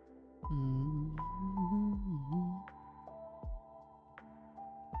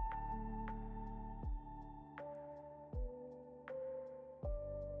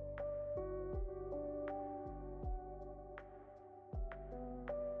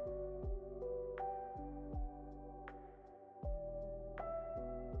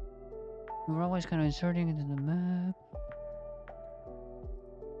 We're always kind of inserting into the map.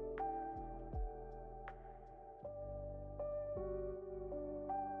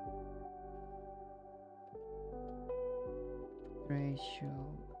 Ratio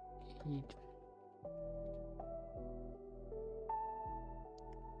heat.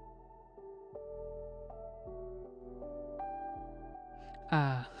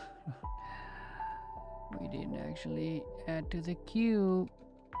 Ah, we didn't actually add to the queue.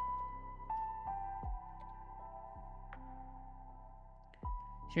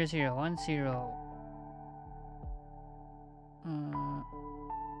 0010.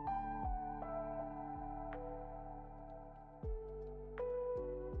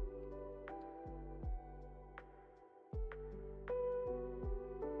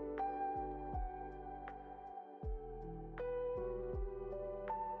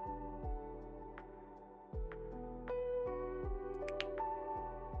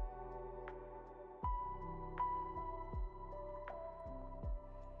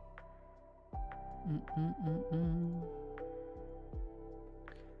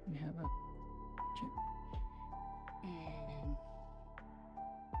 We have a check. And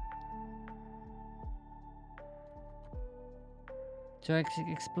so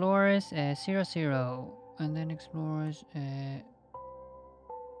explorers 00, and then explorers 10.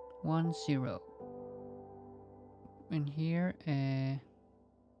 And here and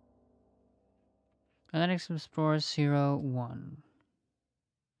then explorers 01.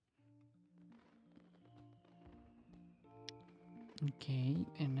 Okay,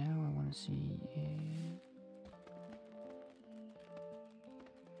 and now I want to see.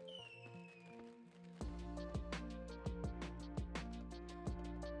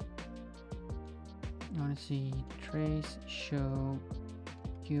 I want to see trace show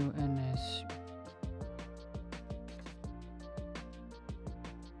QNS.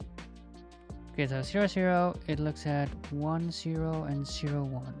 Okay, so 00, it looks at 10 and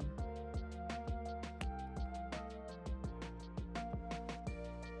 01.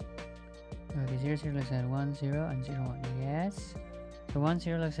 Okay, 00 looks at 10 and 01. Yes. So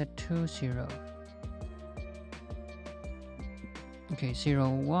 10 looks at 20. Okay,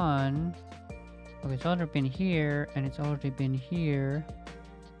 01. Okay, it's already been here, and it's already been here.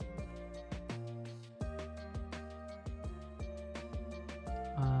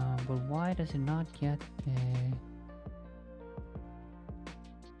 But why does it not get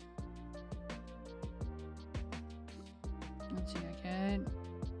let's see again.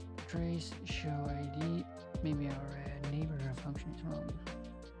 Trace show ID. Maybe our neighbor function is wrong.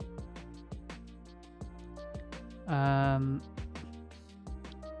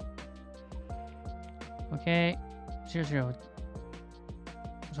 Okay, 00.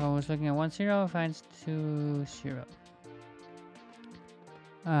 So I was looking at 10, finds 20.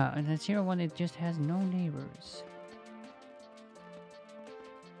 And then 01, it just has no neighbors.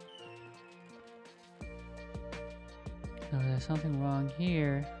 So there's something wrong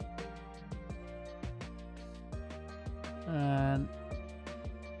here.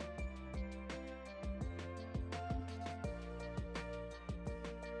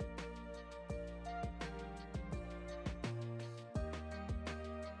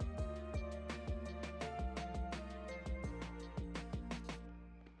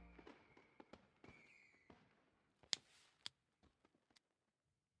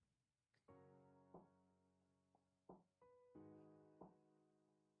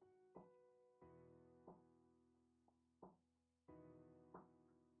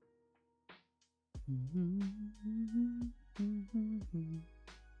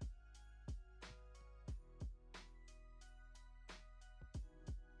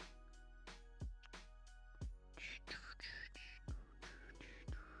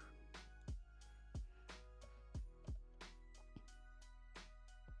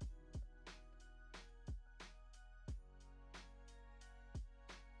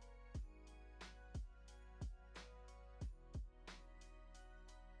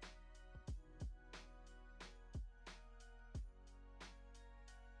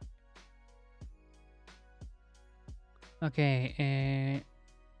 Okay,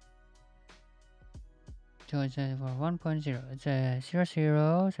 so it's for 1.0. It's a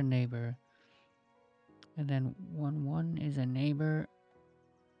 0, is a neighbor. And then 1 is a neighbor.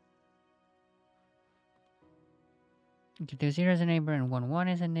 Okay, 0 is a neighbor and 1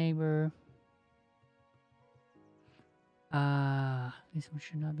 is a neighbor. This one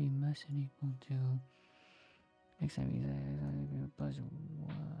should not be less than equal to xiv plus 1.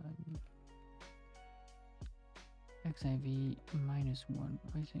 Xiv minus 1,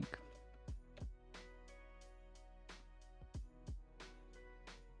 I think.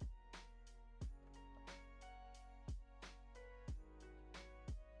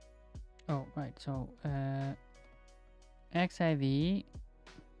 Oh, right. So, xiv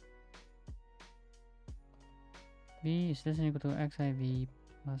v is less than equal to xiv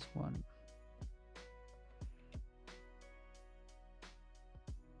plus 1.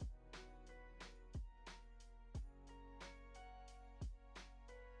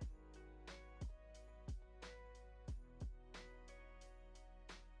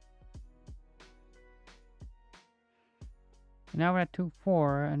 Now we're at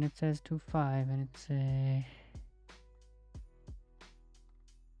 2.4 and it says 2.5 and it's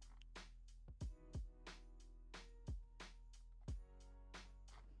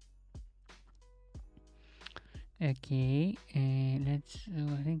okay, let's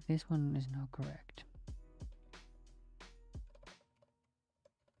I think this one is not correct.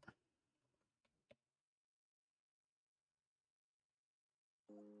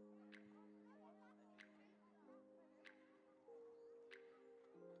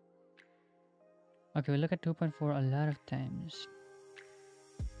 Okay, we look at 2.4 a lot of times.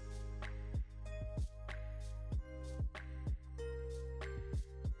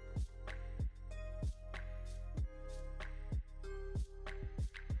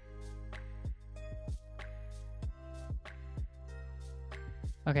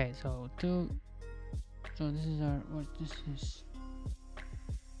 Okay, so this is our, what this is.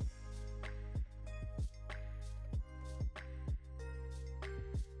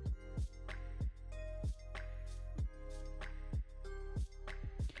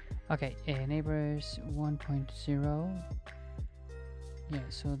 Okay, neighbors 1.0. Yeah,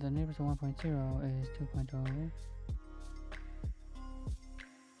 so the neighbors of 1.0 is 2.0.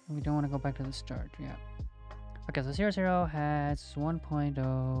 We don't want to go back to the start, yeah. Okay, so 0 has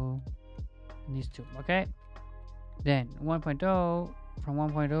 1.0 and these two, okay? Then 1.0, from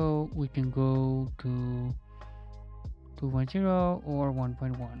 1.0 we can go to 2.0 or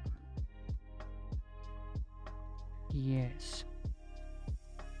 1.1. Yes.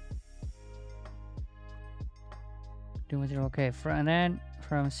 2.0, okay, and then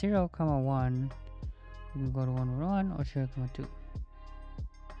from 0, 1, we can go to 1.1 or 0, 2.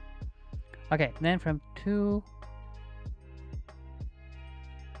 Okay, then from 2.0,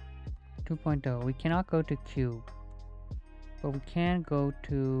 we cannot go to cube, but we can go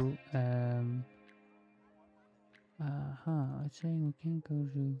to it's saying we can't go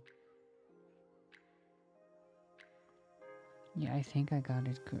to, yeah, I think I got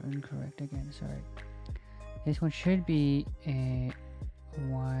it incorrect again, sorry. This one should be a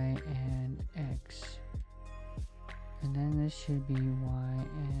y and x, and then this should be y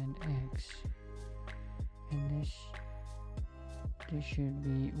and x, and this should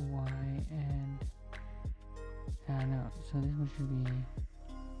be y and no, so this one should be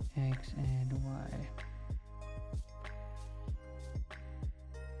x and y.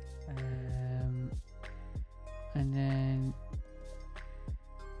 And then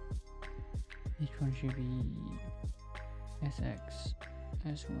this one should be sx,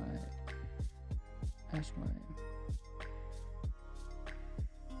 sy, sy. This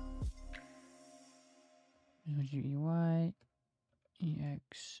one should be y,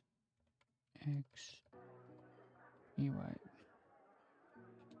 ex, x, ey.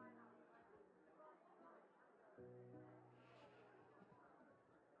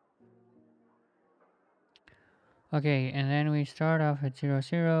 Okay, and then we start off at 0,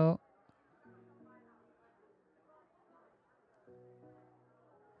 0.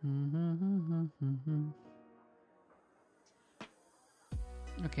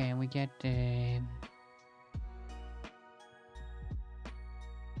 Okay, and we get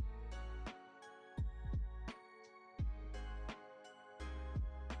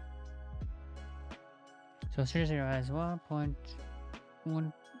so 0 has 1.0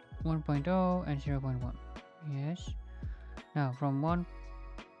 and 0.1. Yes. Now from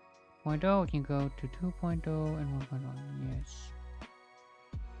 1.0 we can go to 2.0 and 1.1. Yes.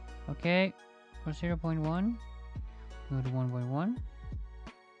 Okay, for 0.1 go to 1.1.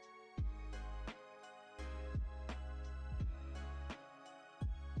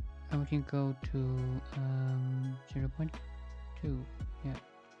 we can go to 0.2. Yeah.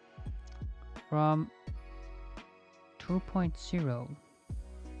 From 2.0.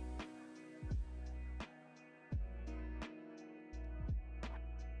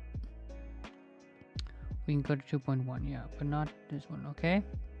 We can go to 2.1, yeah, but not this one, okay?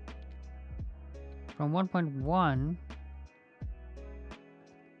 From 1.1,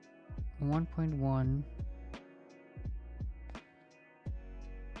 1.1,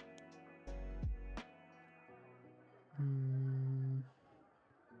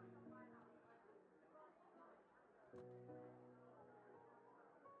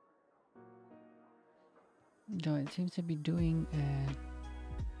 so it seems to be doing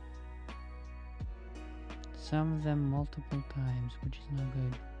some of them multiple times, which is not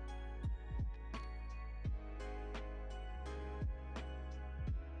good.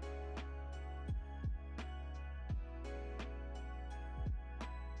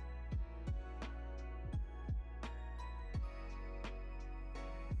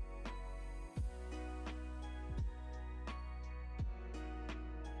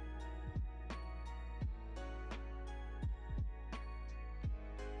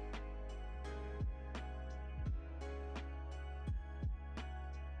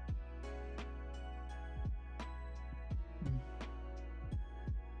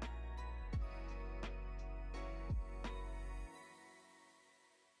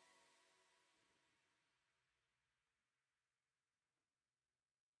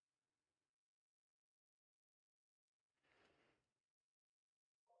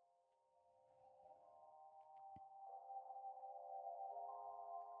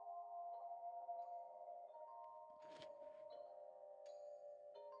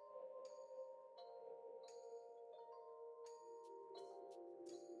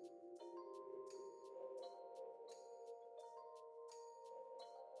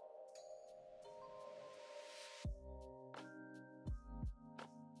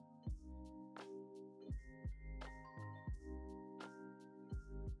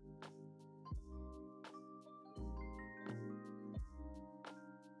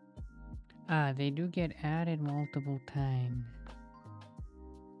 They do get added multiple times.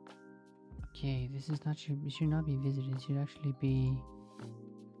 Okay, this is not it should not be visited. It should actually be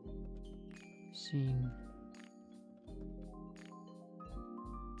seen.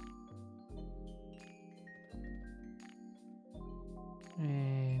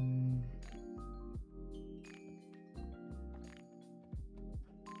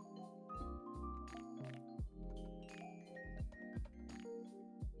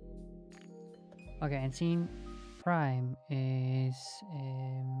 Okay, and scene prime is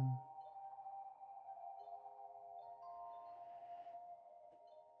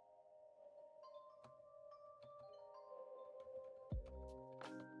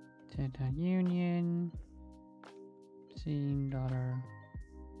set dot union scene dollar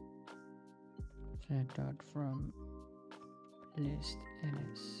set dot from list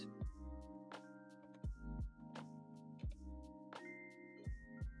ls.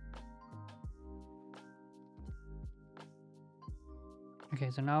 Okay,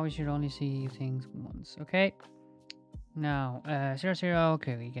 so now we should only see things once. Okay, now 0 0,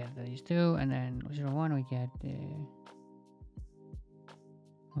 okay, we get these two, and then 0 1 we get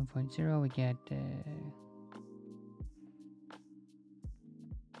 1.0 we get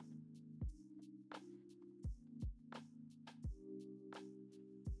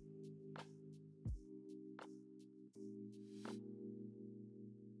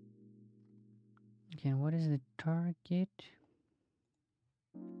okay, what is the target?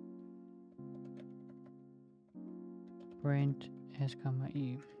 Print s comma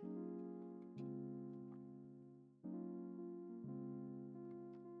e.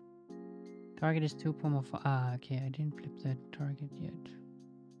 Target is 2.5. Okay, I didn't flip that target yet.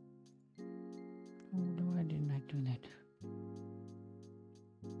 Oh, why didn't I do that?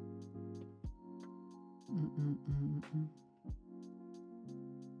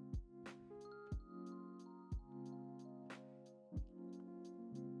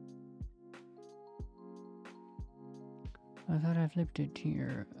 I thought I flipped it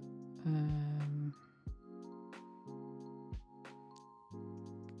here.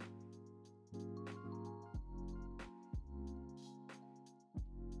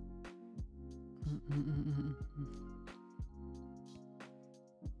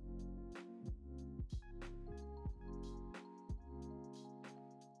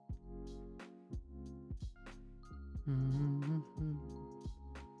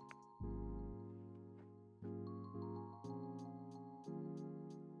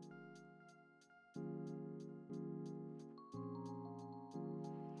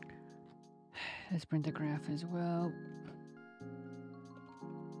 Let's print the graph as well.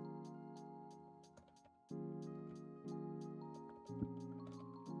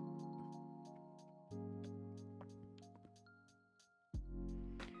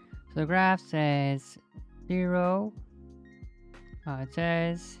 So the graph says 0. It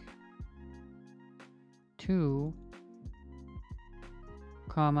says 2,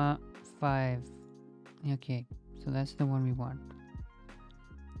 5. Okay, so that's the one we want.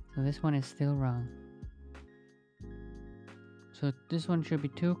 So this one is still wrong. So this one should be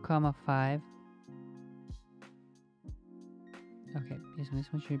 2, 5. Okay,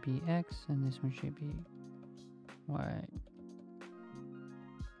 this one should be X and this one should be Y.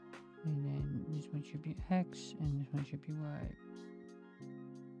 And then this one should be X and this one should be Y.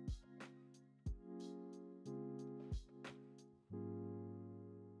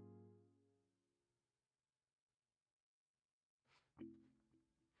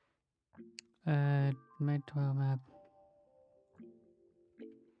 My 12 map.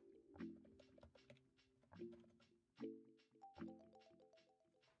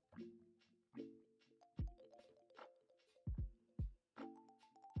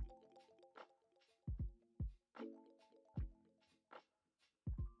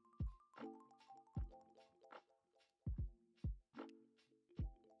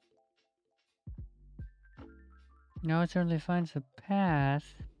 Now it certainly finds a path.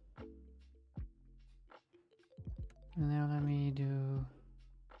 And now let me do...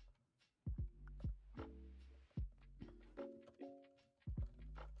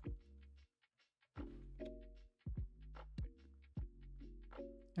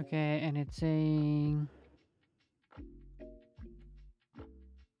 Okay, and it's saying...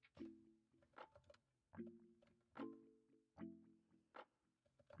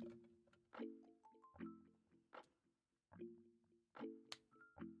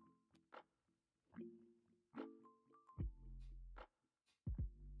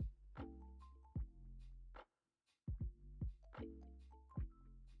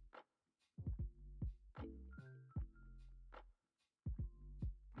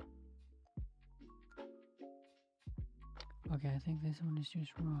 Okay, I think this one is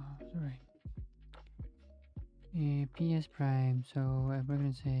just wrong. Sorry. PS prime. So we're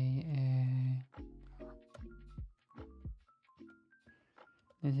gonna say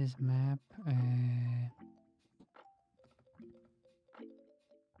this is map.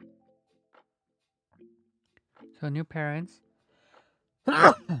 So new parents.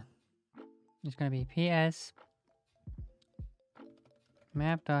 It's gonna be PS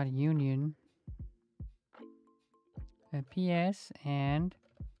map.union PS and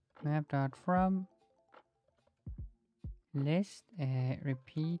map.from list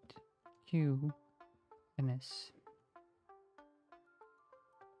repeat q ns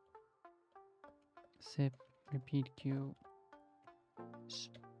zip repeat q.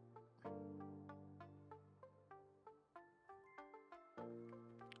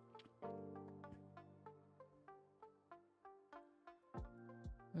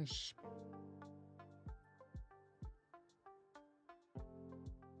 Oosh.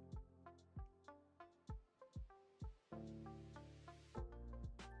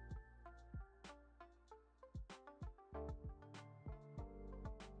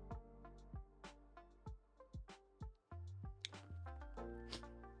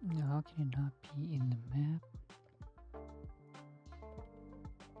 No, how can it not be in the map?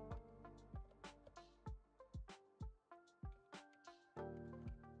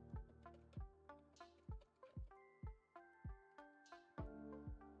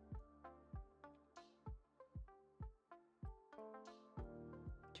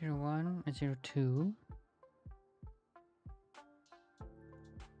 Zero 1 and 02.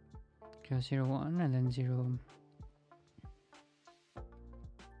 Go 01 and then 02.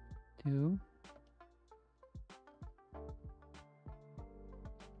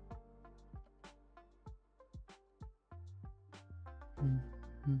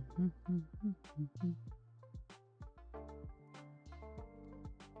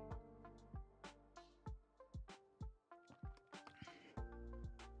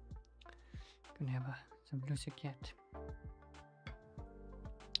 Gonna have some Lucy cat.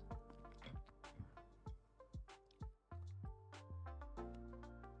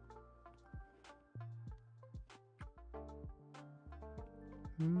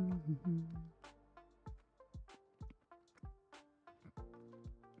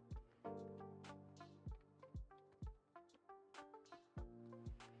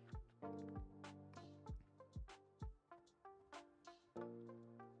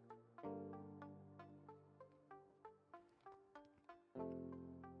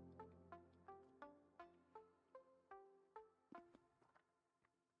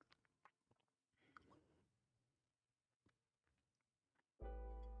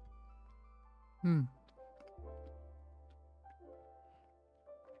 Hmm.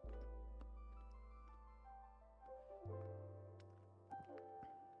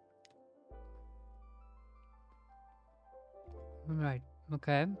 Right.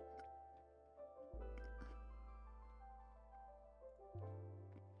 Okay.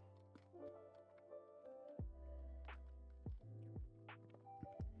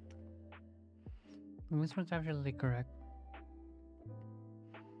 This one's absolutely correct.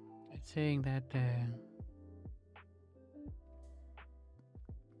 It's saying that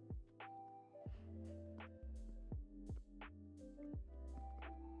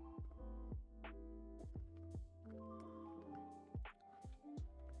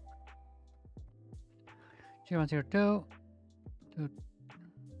zero zero two.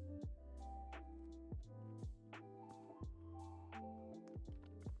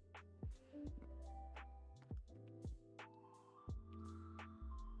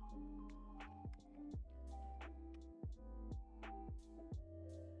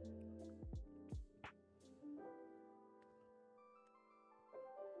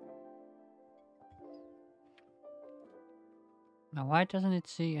 Now, why doesn't it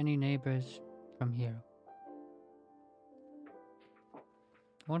see any neighbors from here?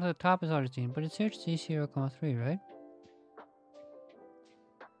 One at the top is already seen, but it searches C 0,3, right?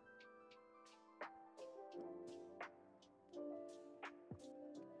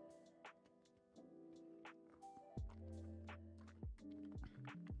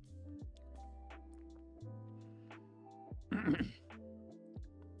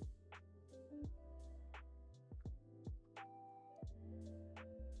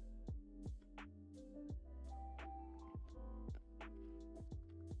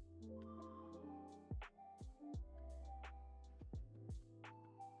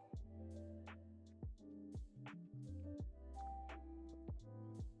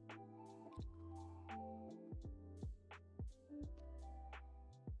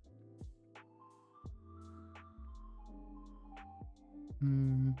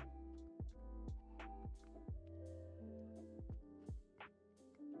 Hmm.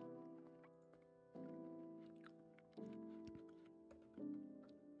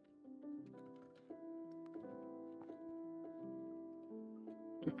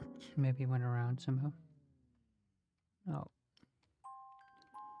 Maybe it went around somehow. Oh.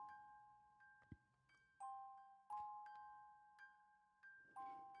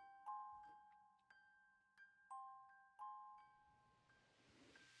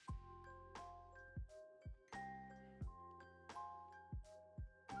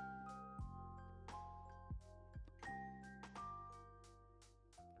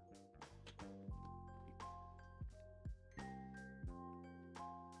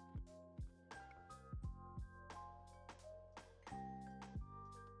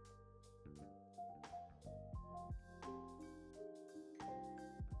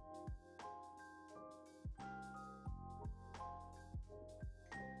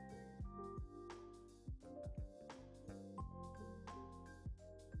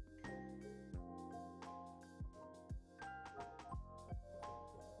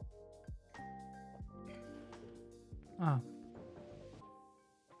 Oh.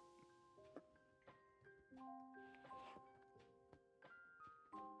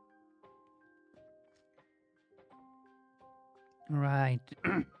 Right.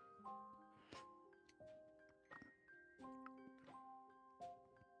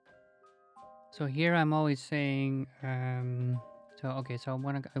 So here I'm always saying, so okay, so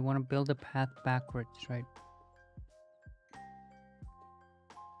I wanna build a path backwards, right?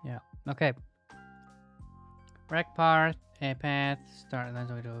 Yeah. Okay. Rec path, path, start. That's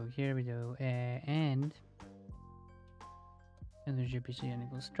what we do. Here we do end. And the GPC n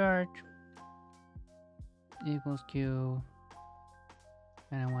equals start equals Q.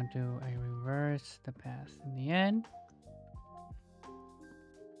 And I want to reverse the path in the end.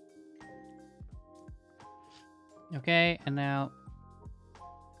 Okay, and now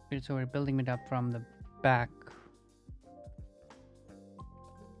so we're building it up from the back.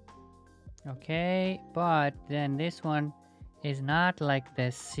 Okay, but then this one is not like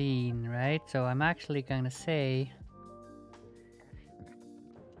the scene, right? So I'm actually gonna say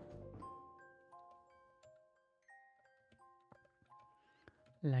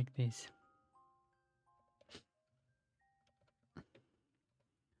like this.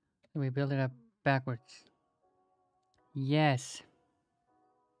 We build it up backwards. Yes.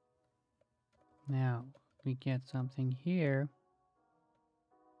 Now we get something here.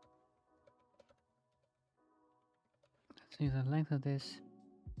 Let's see the length of this.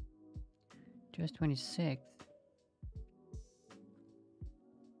 Just 26.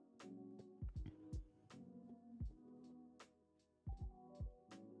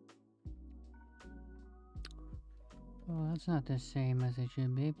 Well, that's not the same as it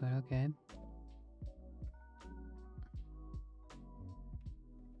should be, but okay.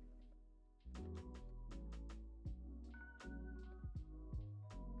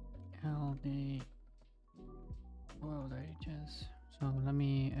 LD world HS. So let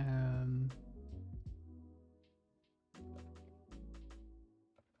me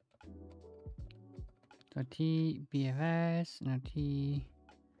so T BFS, no T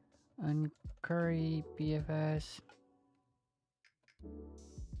uncurry BFS.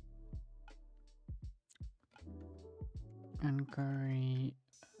 Uncurry.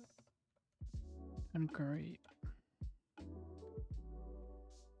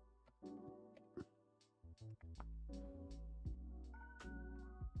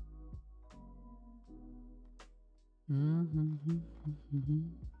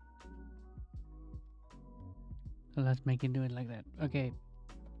 So let's make it do it like that. Okay.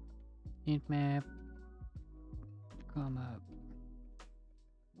 Int map, comma.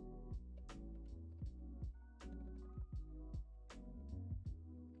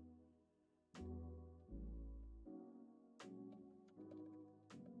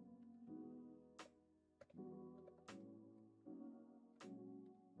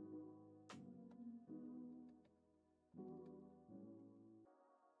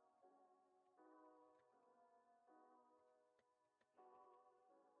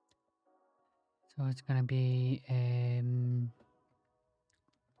 So it's gonna be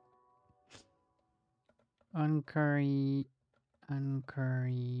uncurry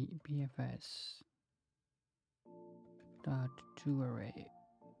BFS dot to array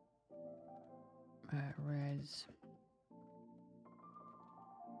res.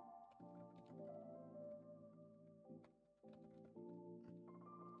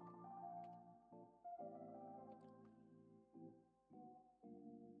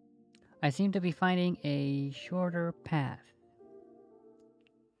 I seem to be finding a shorter path.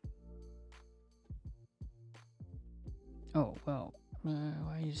 Oh, well,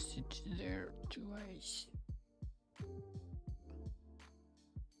 why is it there twice?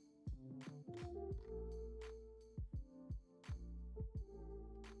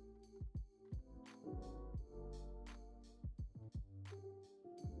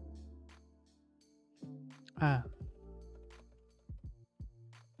 Ah.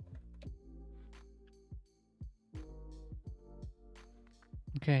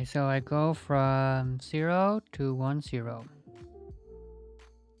 Okay, so I go from 0 to 1, 0.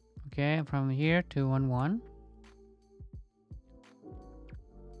 Okay, from here to 1, 1.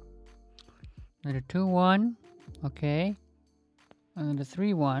 Then the 2, 1. Okay. And then the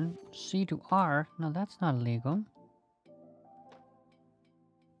 3, 1. C to R. No, that's not legal.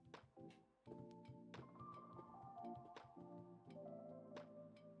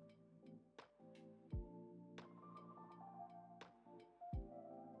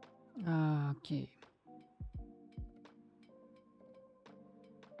 Okay.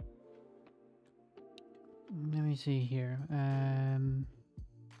 Let me see here.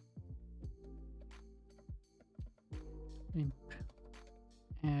 Imp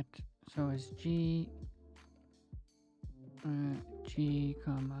at, so it's G, G,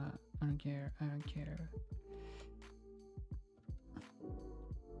 comma, I don't care.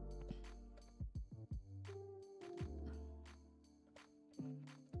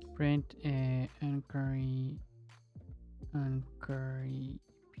 Print uncurry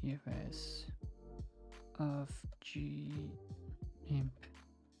PFS of G imp.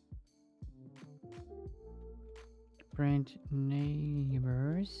 Print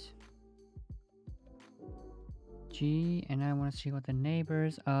neighbors G, and I want to see what the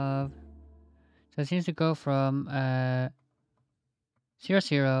neighbors of. So it seems to go from 0,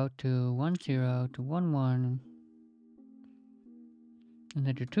 0 to 1, 0 to 1, 1, and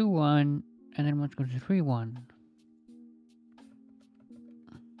then to 2, 1, and then once goes to 3, 1.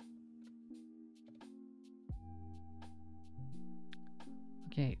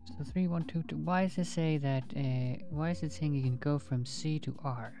 Okay, so 3, 1, 2, 2. Why does it say that? Why is it saying you can go from C to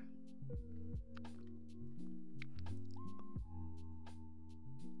R?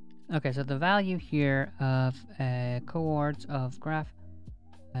 Okay, so the value here of cohorts of graph,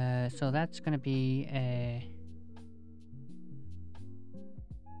 so that's going to be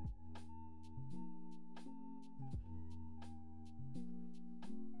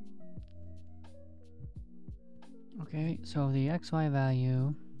okay, so the XY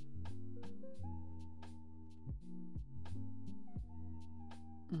value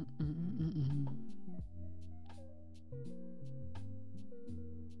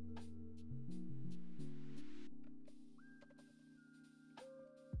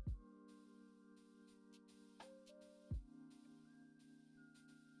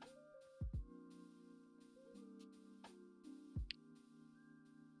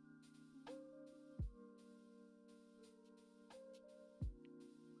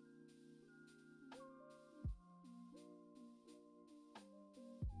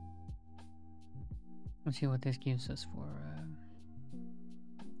Let's see what this gives us for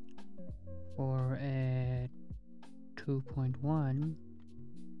 2.1.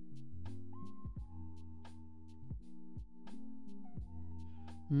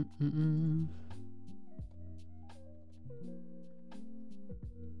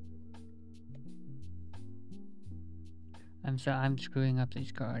 I'm screwing up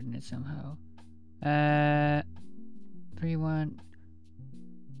these coordinates somehow. 3 1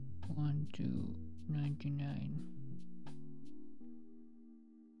 1 2 99.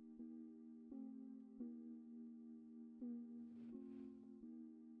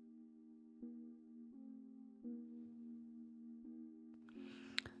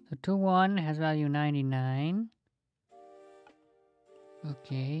 So 2 1 has value 99.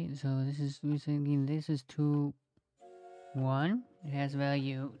 Okay, so this is we're thinking this is 2 1. It has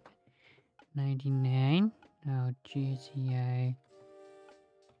value 99. Now GCI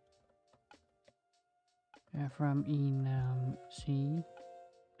from enum C.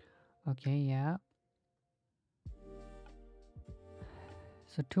 Okay, yeah.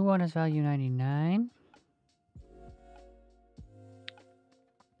 So 2 1 has value 99.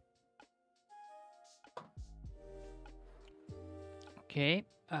 Okay,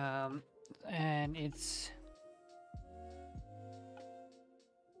 and it's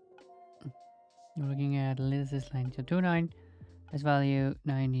you're looking at this line. So 2 9 has value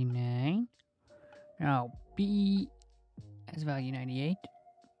 99. Now B has value 98.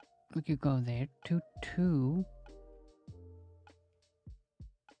 We could go there. 2 2.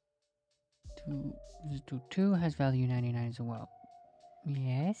 2 2 has value 99 as well.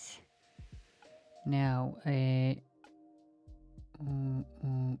 Yes. Now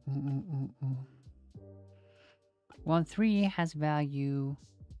 1 3 has value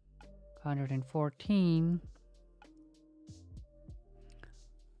 114.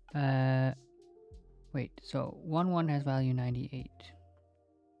 Wait, so 1 1 has value 98.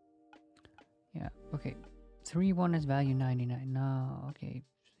 Yeah, okay. 3 1 has value 99. No, okay.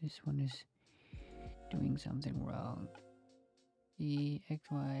 This one is doing something wrong. E, X,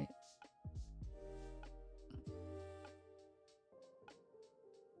 Y.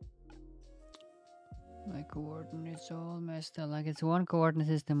 My coordinates all messed up. Like it's one coordinate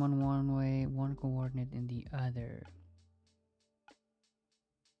system on one way, one coordinate in the other.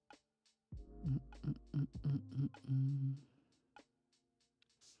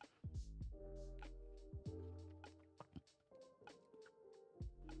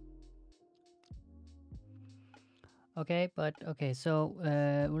 Okay, but okay, so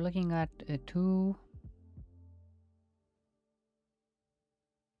we're looking at 2.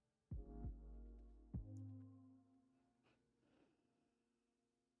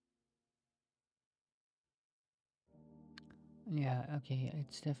 Yeah, okay,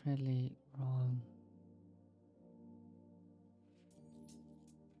 it's definitely wrong.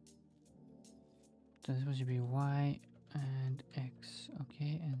 So this one should be Y and X,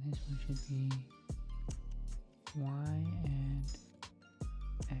 okay, and this one should be Y and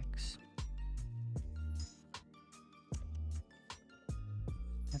X.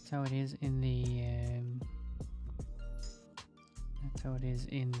 That's how it is in the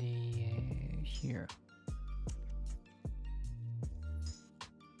here.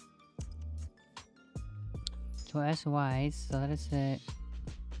 So SY, so that is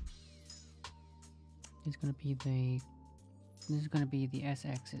it's gonna be this is gonna be the S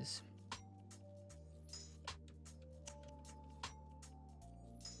axis.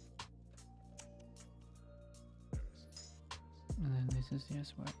 And then this is the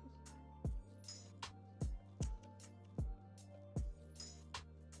SY.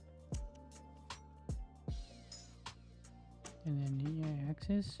 And then the Y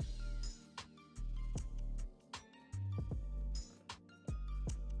axis.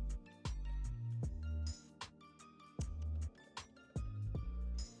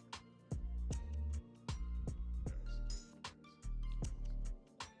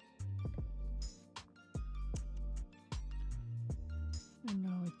 And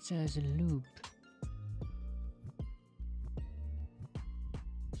now it says a loop.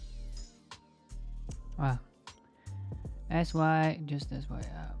 Ah. SY, just SY.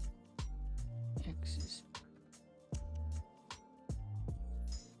 Axis.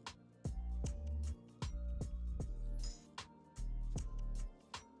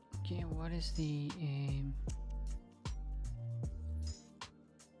 Okay, what is the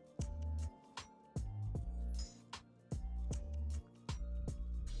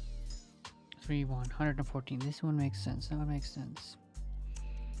 3 114? This one makes sense. That one makes sense.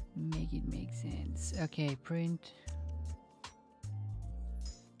 Make it make sense. Okay, print.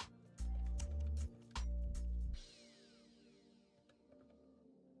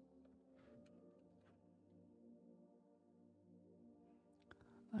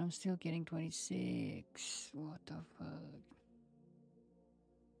 I'm still getting 26. What the fuck?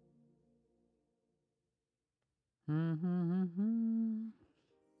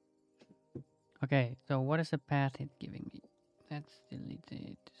 Okay, so what is the path it's giving me? That's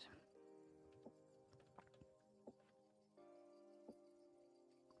deleted.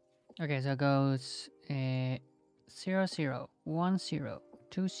 Okay, so it goes 0 0 1 0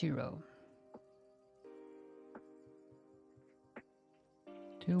 2 0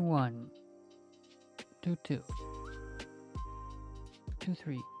 2 1 2 2 2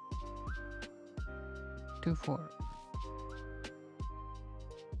 3 2 4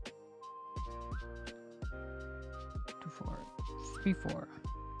 2 4 3 4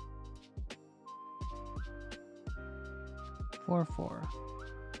 4 4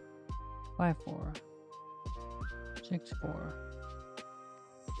 5 4 6 4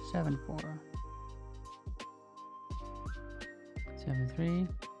 7 4 7 3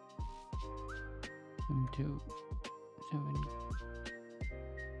 7 2 7.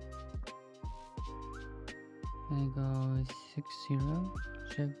 And it goes 6 0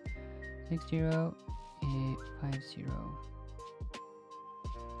 6 0 5 0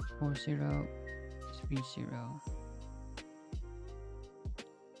 4 0 3 0.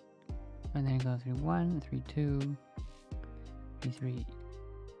 And then it goes 3 1 3 2 3 3.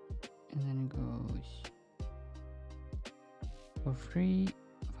 And then it goes 4 3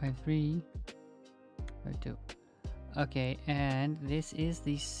 5 3 5 2. Okay, and this is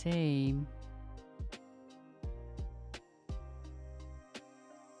the same.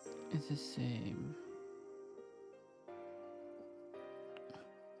 It's the same.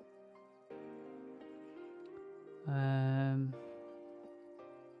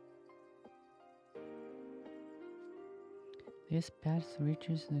 This path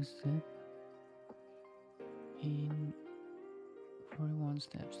reaches the step in 41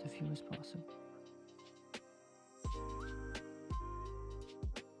 steps, the fewest possible.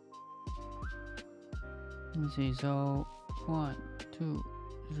 Let me see, so 1, 2,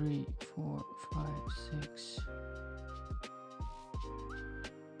 3, 4, 5, 6.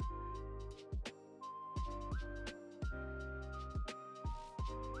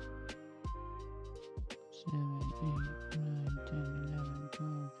 7, 8, 9, 10, 11,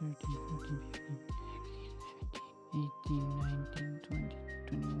 12, 13, 14, 15, 16, 17, 18, 19, 20,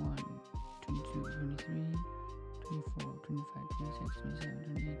 21, 22, 23, 24, 25, 26, 27,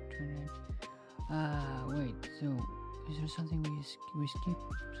 28, 29. Wait, so is there something we skip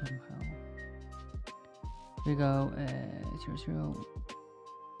somehow? We go 0, 0.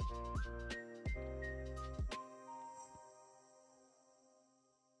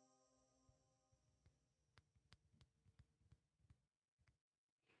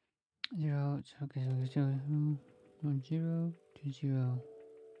 Zero, okay, so we still 1 0 2 0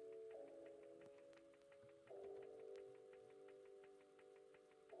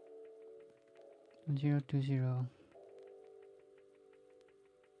 1 0 2 0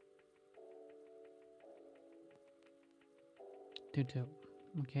 2 2.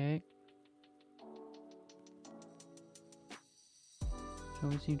 Okay. So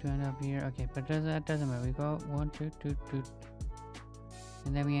we seem to end up here. Okay, but that doesn't matter. We go 1 2 2 2.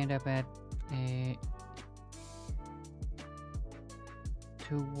 And then we end up at a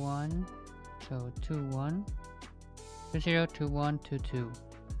 2 1. So 2 1 2 0 2 1 2 2.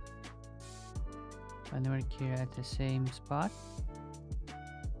 And then we're here at the same spot.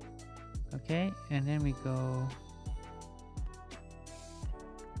 Okay, and then we go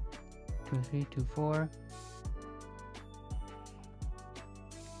 2 3 2 4.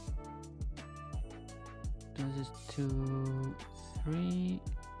 This is 2 3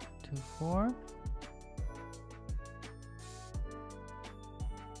 2 4.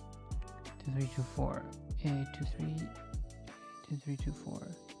 2 3 2 4. 2 3 2 3 2 4.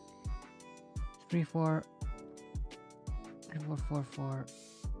 3 4 3 4 4 4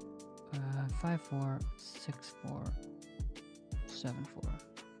 5 4 6 4 7 4.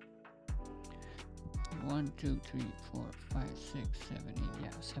 1 2 3 4 5 6 7 8.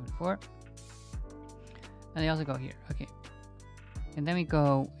 Yeah, 7 4. And they also go here. Okay. And then we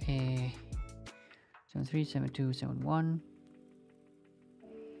go 7 3 7 2 7 1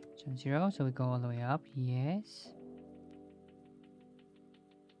 7 0. So we go all the way up. Yes.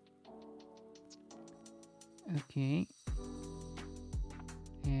 Okay.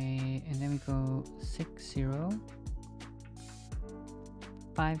 And then we go 6 0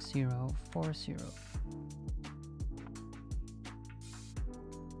 5 0 4 0.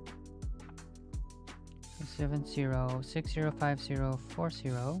 7 0 6 0 5 0 4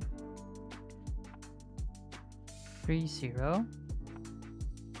 0 3 0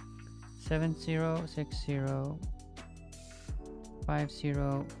 7060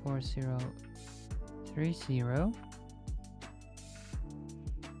 504030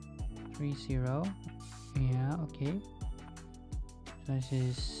 30. Yeah, okay. So this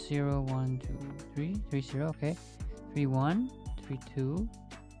is 0 1 2 3 30. Okay, 3 1 3 2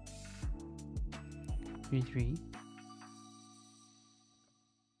 3 3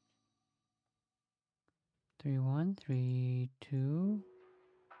 3 1 3 2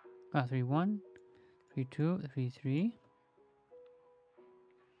 3 1 3 2 3 3.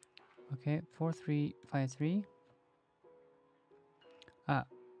 Okay, 4 3 5 3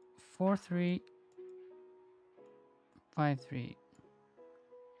 4 3 5 3.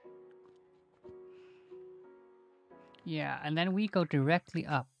 Yeah, and then we go directly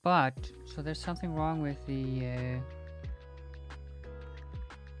up, but so there's something wrong with the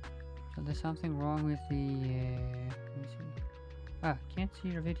let me see. Can't see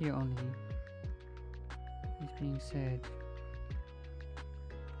your video only. It's being said.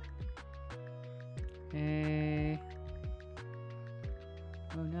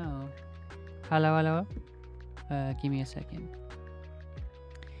 Oh no. Hello. Give me a second.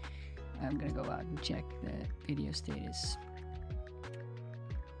 I'm gonna go out and check the video status.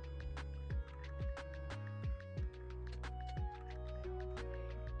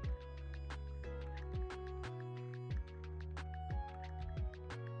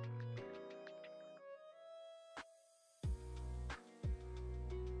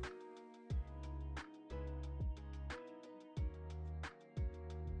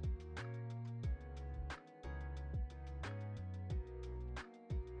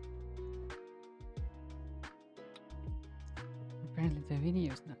 Apparently the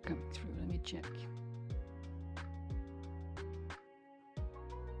video is not coming through. Let me check.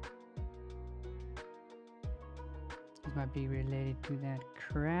 This might be related to that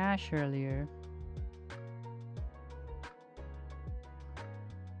crash earlier.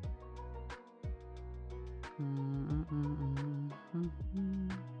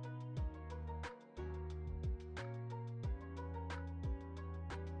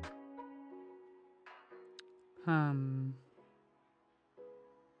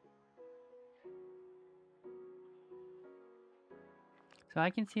 So I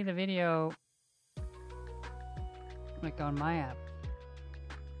can see the video like on my app.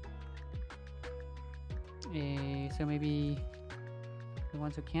 So maybe the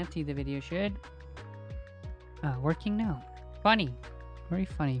ones who can't see the video should. Working now. Funny. Very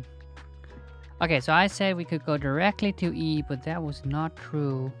funny. Okay, so I said we could go directly to E, but that was not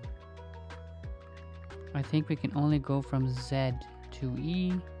true. I think we can only go from Z to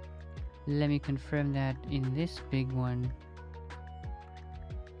E. Let me confirm that in this big one.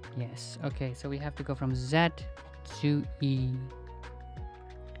 Yes, okay, so we have to go from Z to E.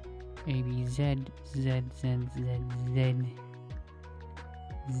 A, B, Z, Z, Z, Z, Z,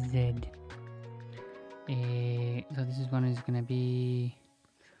 Z. So this is one is gonna be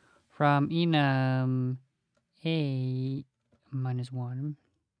from enum A minus 1.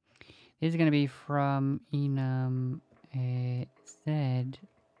 This is gonna be from enum Z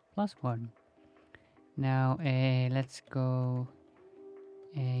plus 1. Now let's go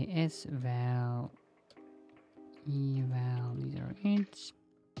S val, E val, these are ints.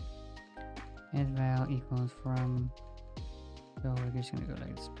 S val equals from, so we're just gonna go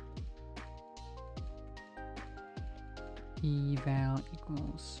like this. E val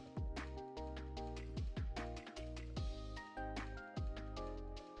equals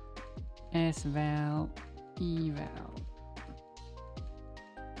S val, E val.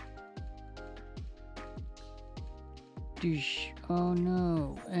 Oh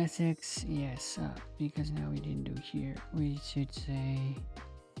no, SX, yes, because now we didn't do here. We should say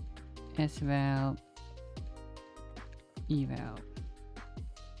S val, E val.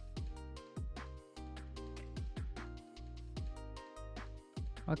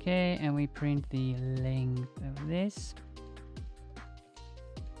 Okay, and we print the length of this.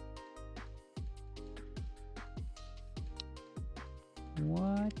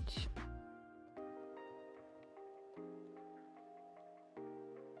 What?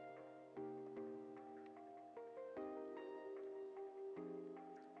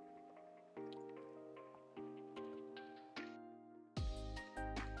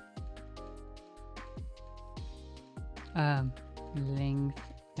 Length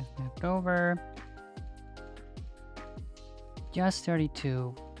is mapped over just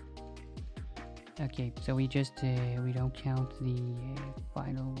 32. Okay, so we just we don't count the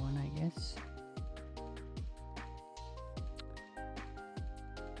final one, I guess.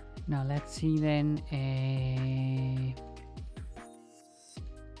 Now let's see then.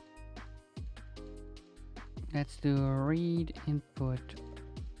 Let's do read input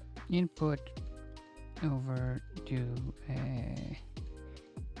over to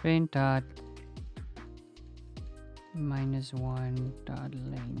print dot -1 dot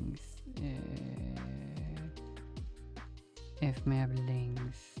length fmap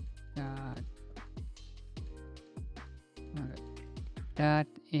length dot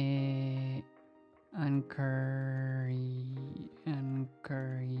uncurry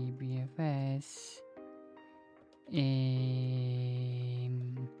bfs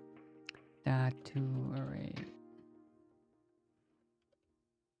dot to array.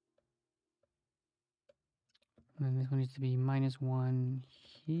 And this one needs to be -1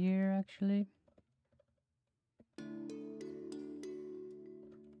 here actually.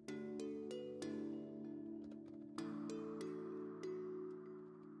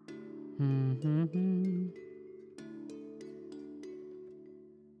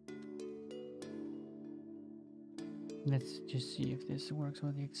 Let's just see if this works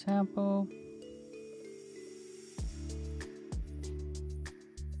with the example.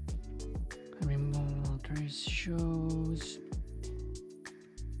 Remove trace shows.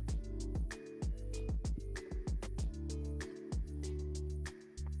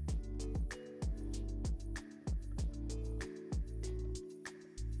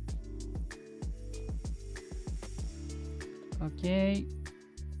 Okay,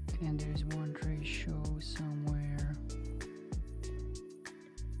 and there's one trace show somewhere.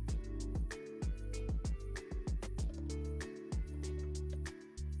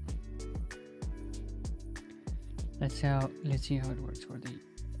 Let's see how it works for the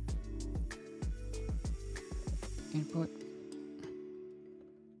input.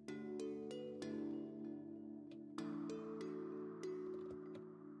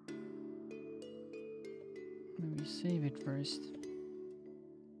 Maybe save it first.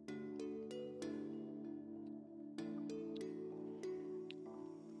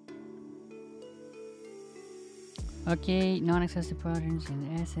 Okay, non-excessive patterns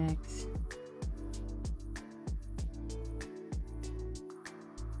in SX.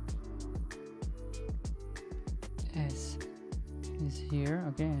 S is here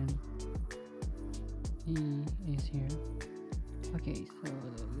again. E is here. Okay, so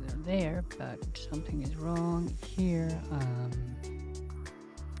they're there, but something is wrong here.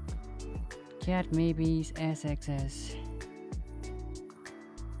 Cat maybes SXS.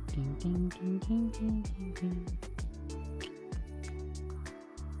 Ding ding ding ding ding ding ding.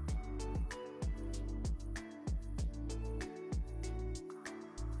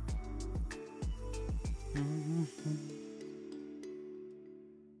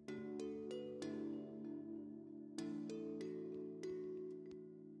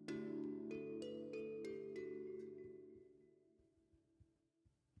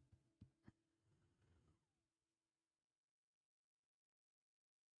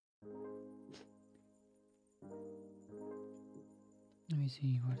 Let me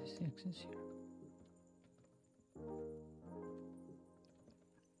see what is the axis here.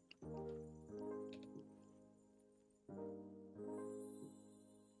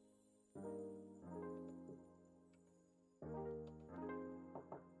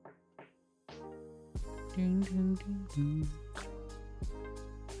 Ding ding ding ding.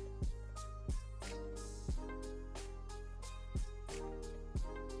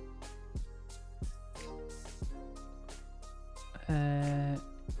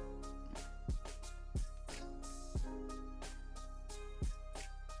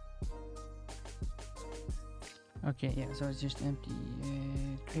 Okay, yeah, so it's just empty.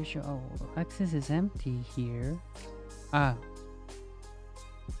 Ratio, oh, axis is empty here. Ah.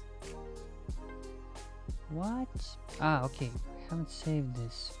 What? Ah, okay. I haven't saved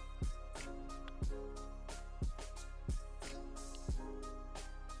this.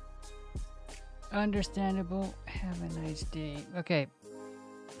 Understandable. Have a nice day. Okay.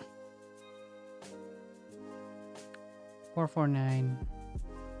 449.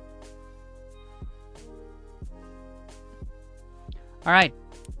 All right.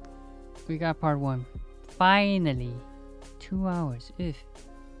 We got part 1. Finally. 2 hours. If.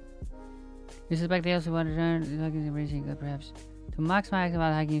 You suspect they also want to turn racing perhaps to maximize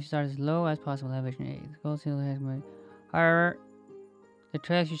about hiking, you start as low as possible elevation 8. The goal still has more. However, the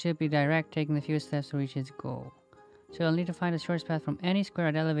trail should be direct, taking the few steps to reach its goal. So you'll need to find the shortest path from any square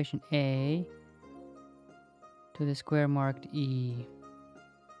at elevation A to the square marked E.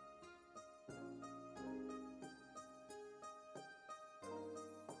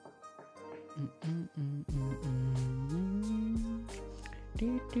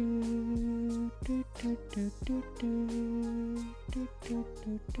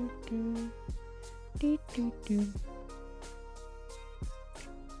 Okay,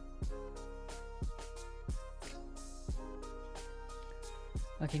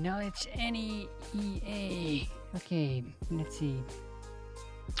 now it's NEEA. Okay, let's see.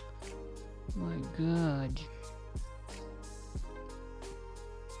 My god.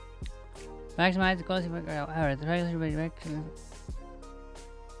 Maximize the quality of our the regular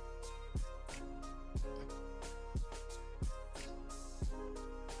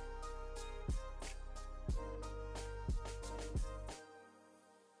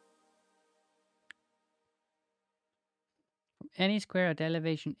any square at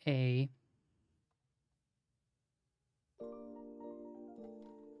elevation A.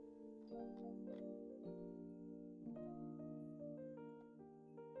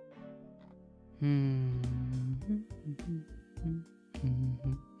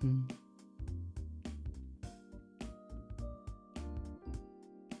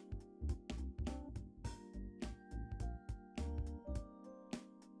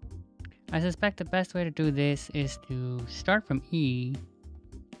 I suspect the best way to do this is to start from E,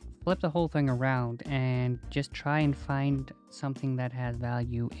 flip the whole thing around, and just try and find something that has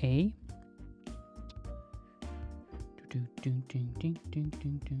value A.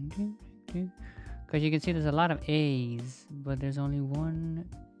 Because you can see there's a lot of A's, but there's only one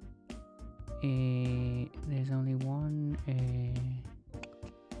A. There's only one A.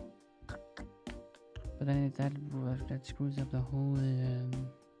 But then that screws up the whole.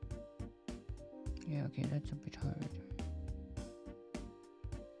 Yeah, okay, that's a bit hard.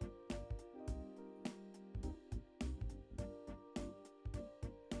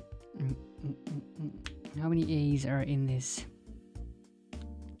 How many A's are in this?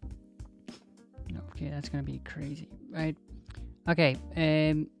 Okay, that's gonna be crazy, right? Okay,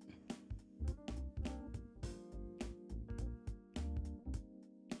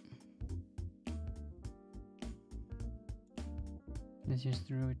 let's just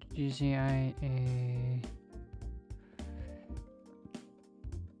throw it. GCI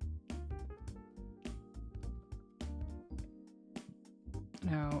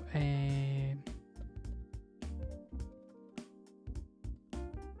now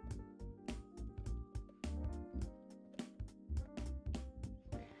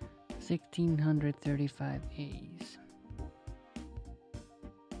 1,635 A's.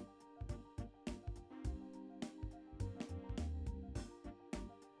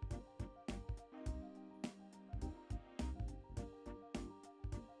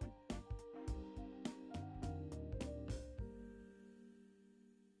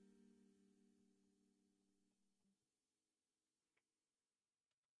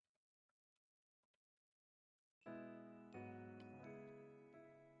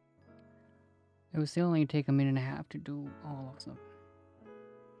 It will still only take a minute and a half to do all of them.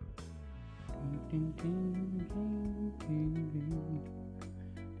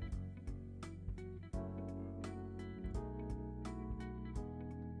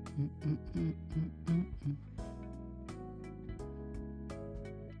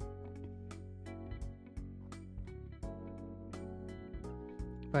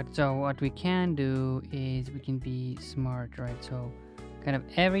 But so what we can do is we can be smart, right? So kind of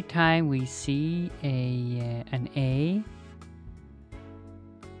every time we see an A,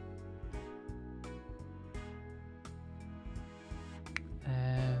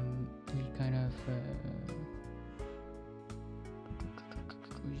 we kind of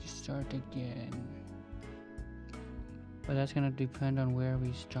we start again. But that's gonna depend on where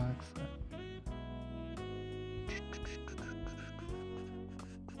we start from.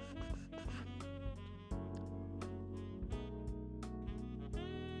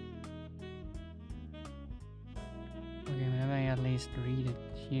 Read it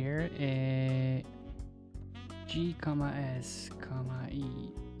here. G comma S comma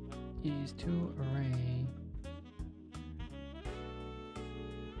E is to array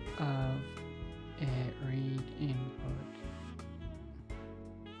of a read input.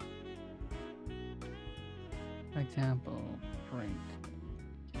 Example print.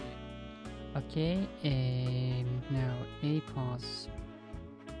 Okay, now A pause.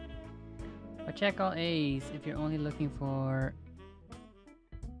 But check all A's if you're only looking for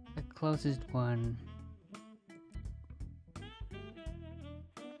the closest one,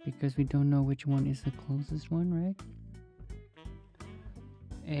 because we don't know which one is the closest one, right?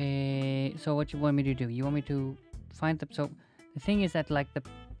 So what you want me to do? You want me to find the... So the thing is that like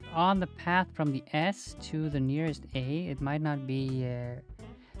on the path from the S to the nearest A, it might not be...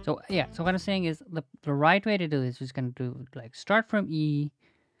 So yeah, so what I'm saying is the right way to do this is going to do like start from E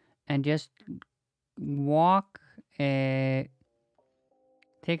and just walk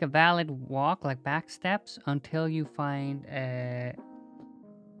take a valid walk, like back steps, until you find an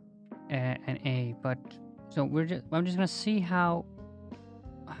A. But so I'm just gonna see how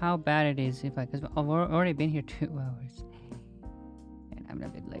bad it is if because I've already been here 2 hours, and I'm a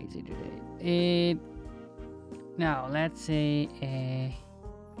bit lazy today. Now let's say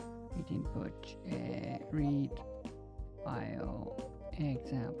read input, read file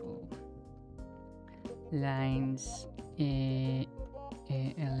example lines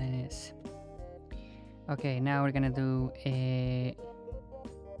LNS. Okay, now we're gonna do we're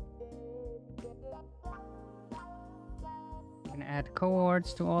gonna add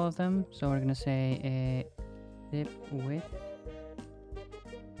cohorts to all of them. So we're gonna say zip width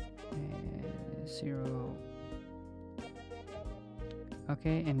 0.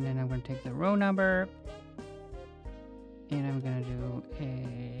 Okay, and then I'm gonna take the row number, and I'm gonna do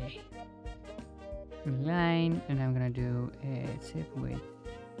a line, and I'm gonna do a zip width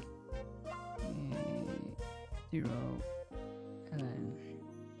 0, and then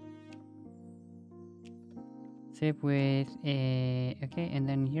zip width okay, and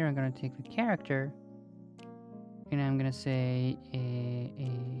then here I'm gonna take the character, and I'm gonna say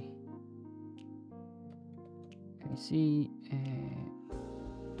let me see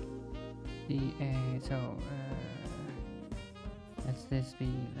so let this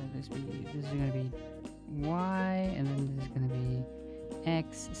is gonna be y, and then this is gonna be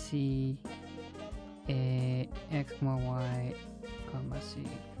x c x comma y comma c.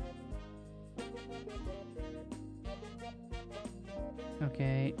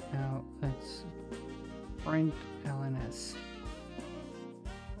 Okay, now let's print LNS.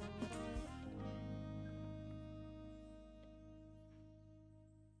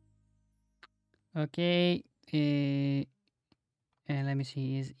 Okay, and let me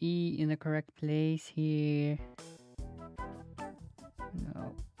see, is E in the correct place here?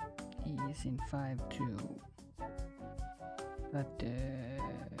 No, E is in 5.2. But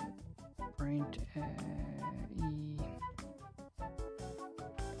print E.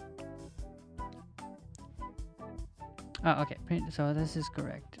 Oh, okay, print. So this is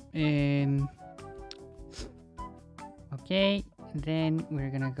correct. Okay, then we're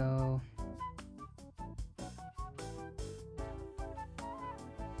gonna go.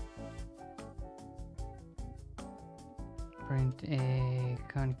 Print a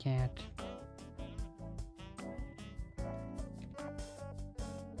concat.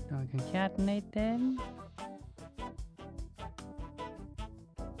 So we concatenate them.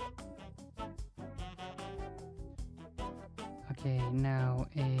 Okay, now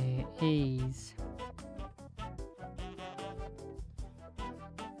A's.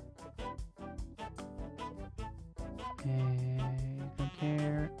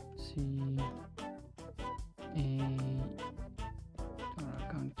 Compare C A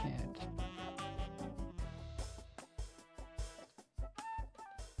concat.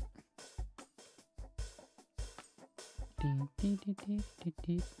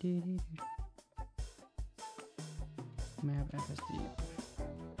 Map FSD.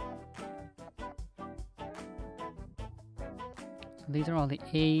 So these are all the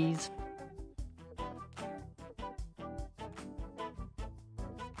A's.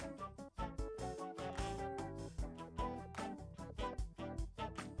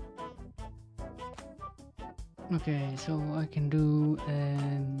 Okay, so I can do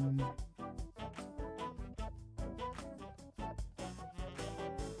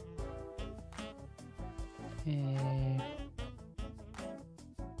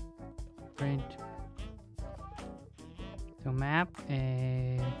print. So map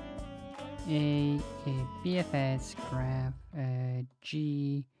a BFS graph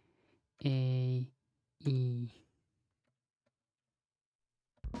G A E.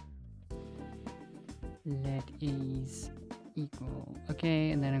 Let A's equal. Okay,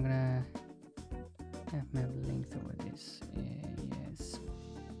 and then I'm gonna have map length over this. Yes.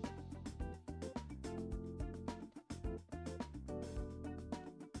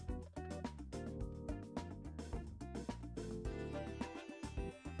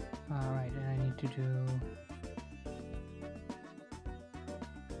 Alright, and I need to do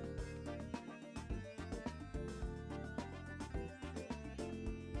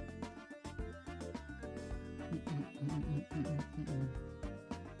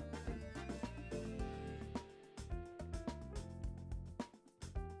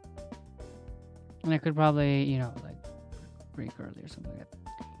and I could probably, you know, like break early or something like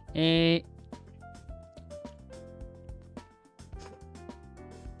that.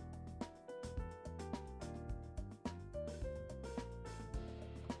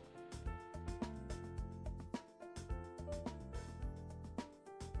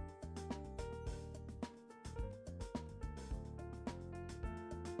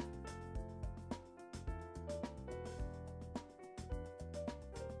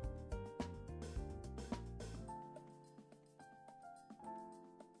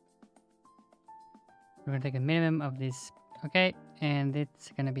 we're gonna take a minimum of this. Okay, and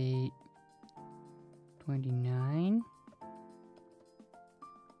it's gonna be 29.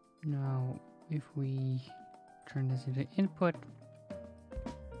 Now, if we turn this into input,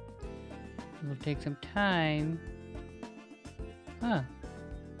 it will take some time. Huh.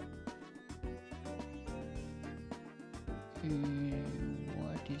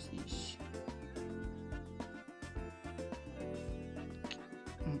 What is this?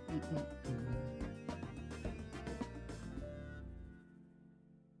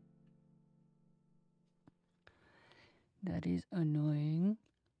 That is annoying.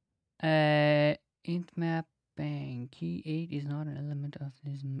 Int map bang. Key 8 is not an element of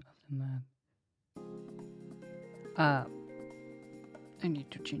this of the map. I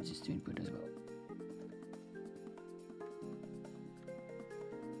need to change this to input as well.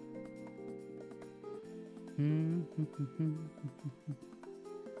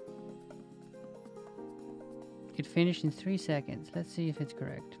 It finished in 3 seconds. Let's see if it's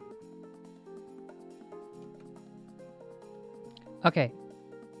correct. Okay.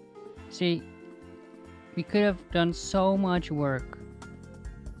 See, we could have done so much work,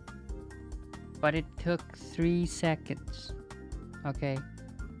 but it took 3 seconds. Okay.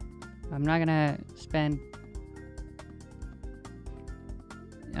 I'm not gonna spend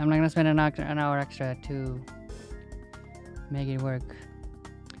an hour extra to make it work.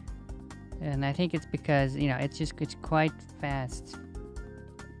 And I think it's because, you know, it's quite fast.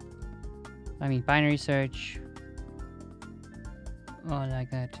 I mean, binary search, all like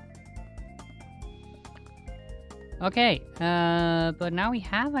that. Okay, but now we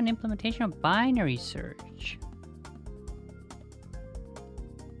have an implementation of binary search.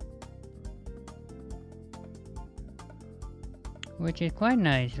 Which is quite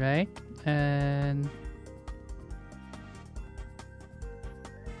nice, right? And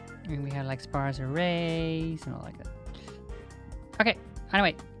we have like sparse arrays and all like that. Okay,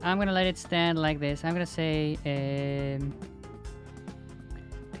 anyway, I'm gonna let it stand like this. I'm gonna say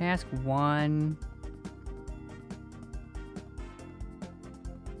task 1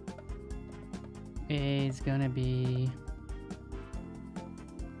 is gonna be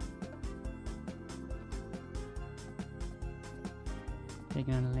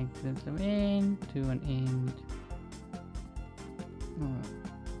taking on a link to the int to an int.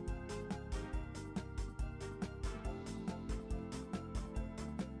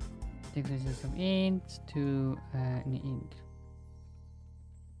 Take this of int to an int.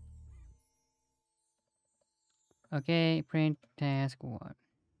 Okay, print task 1.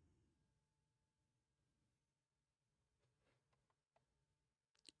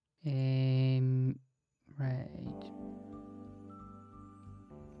 Right.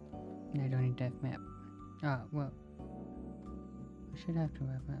 I don't need def map. Ah, well, we should have to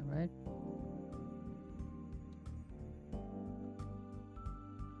def map, right?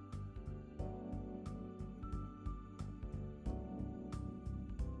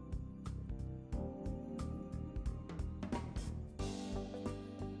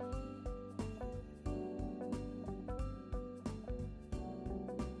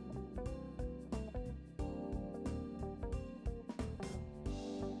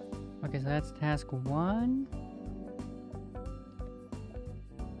 Okay, so that's task 1.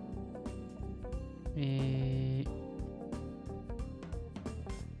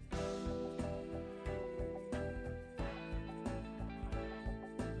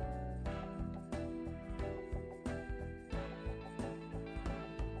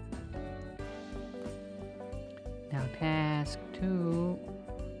 Now task 2.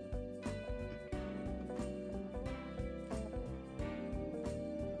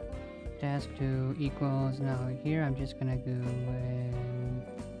 Task 2 equals, now here I'm just gonna go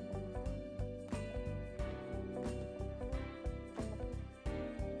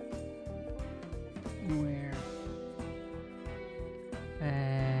where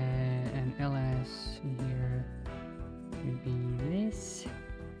an ls here would be this.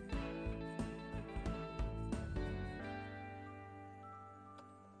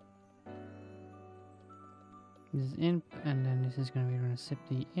 This is imp, and then this is gonna be, we're gonna sip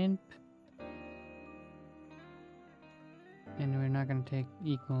the imp. And we're not going to take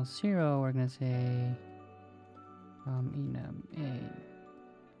equals 0, we're going to say enum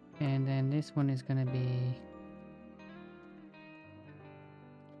a. And then this one is going to be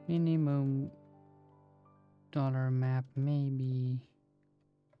minimum dollar map, maybe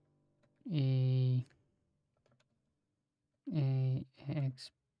a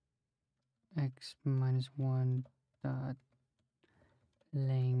x minus 1 dot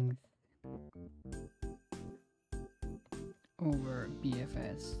length over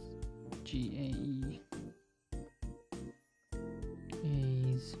BFS GAE.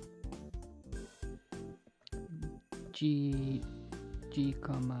 g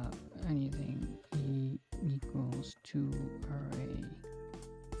comma anything e equals to array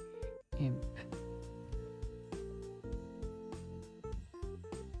imp.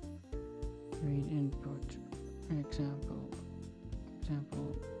 Read input example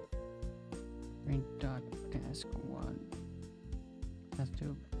print dot ask one. Let's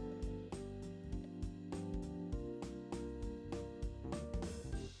do.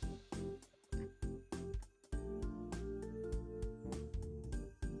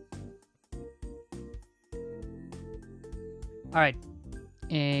 All right,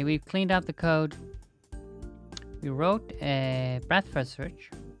 we've cleaned up the code. We wrote a breadth-first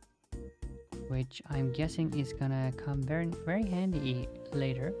search, which I'm guessing is gonna come very handy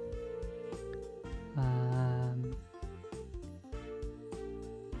later. And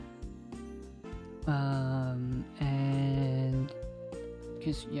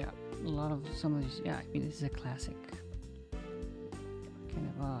because yeah, a lot of some of these, yeah, I mean this is a classic kind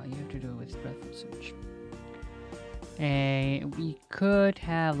of you have to do it with breadth-first search. We could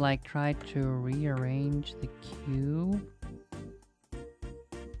have like tried to rearrange the queue.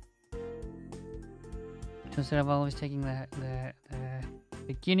 So instead of always taking the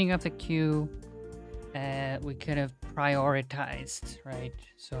beginning of the queue, we could have prioritized, right?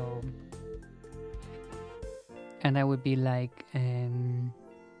 So, and that would be like,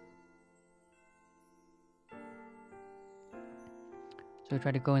 so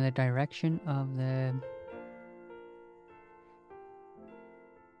try to go in the direction of the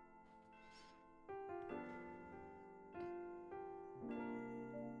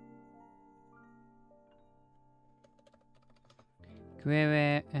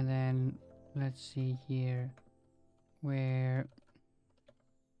query, and then let's see here where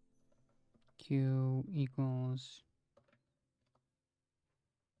q equals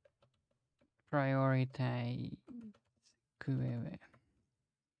prioritize query.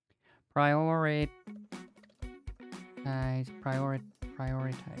 Prioritize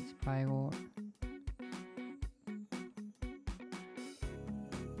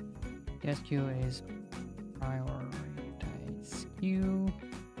yes, q is prioritize q,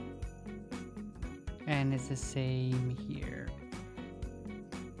 and it's the same here.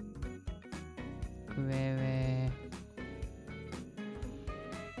 Query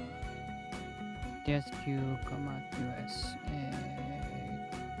just q comma qs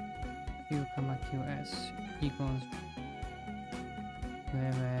q comma qs equals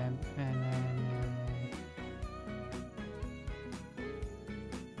query, and then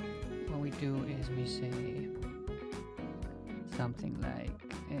what we do is we say something like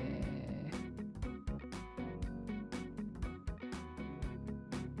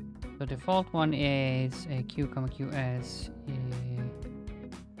the default one is q comma qs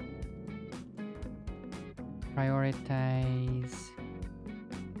prioritize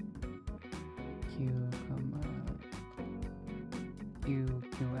q comma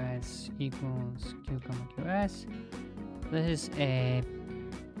qs equals q comma qs. This is a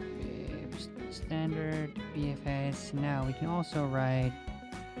standard BFS. Now we can also write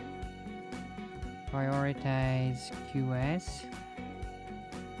prioritize qs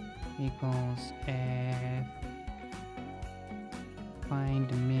equals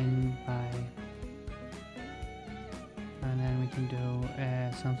find min by, and then we can do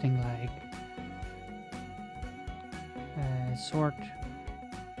something like sort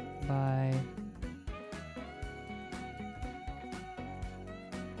by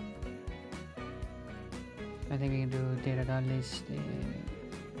I think we can do data.list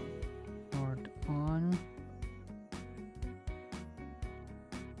sort on.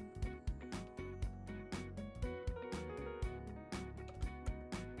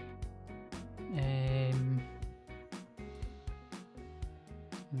 And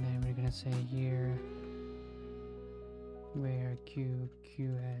then we're gonna say here where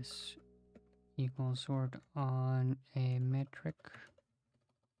qs equals sort on a metric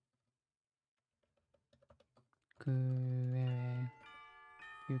q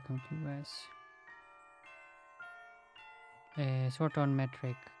comma qs sort on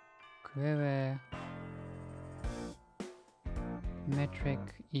metric query metric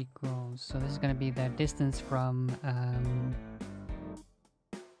equals, so this is going to be the distance from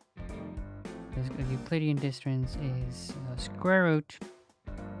the Euclidean distance is square root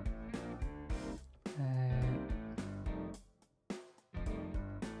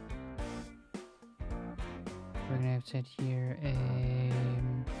we're gonna have set here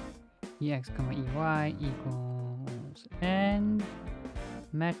ex comma ey equals n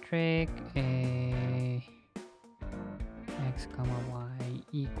metric x comma y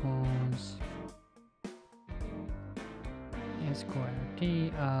equals square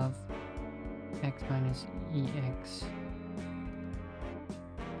t of x minus ex,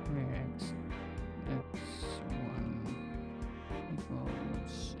 where x1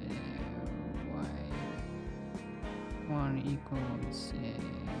 equals y1 equals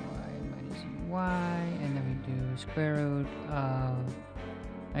y minus y, and then we do square root of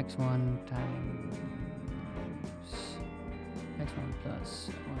x1 times x1 plus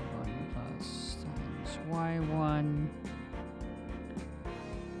y1 plus times y1,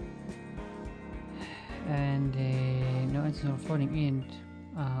 and no, it's not floating int.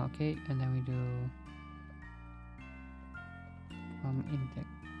 Okay, and then we do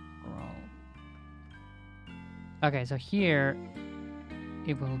integral. Okay, so here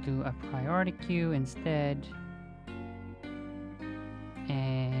it will do a priority queue instead,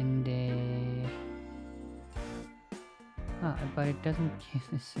 and but it doesn't give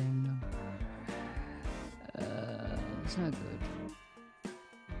the same number. It's not good.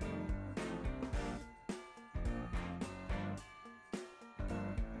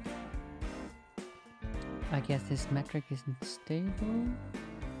 I guess this metric isn't stable.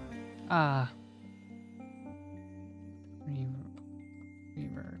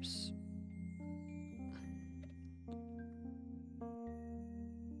 Reverse.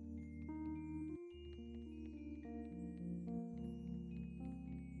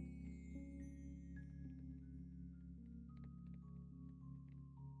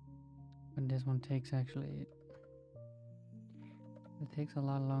 But this one takes it takes a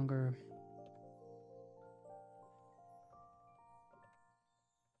lot longer.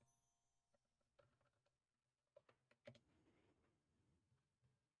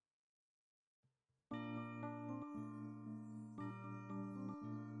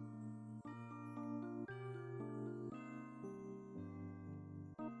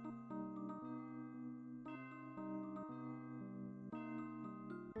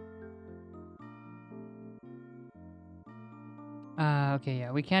 Okay,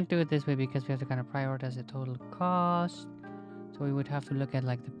 yeah, we can't do it this way because we have to kind of prioritize the total cost. So we would have to look at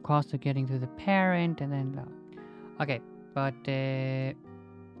like the cost of getting to the parent and then okay, but there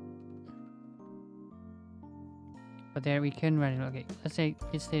we can run it. Okay, let's say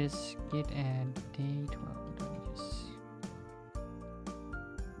it status git add day 12.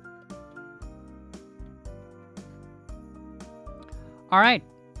 All right.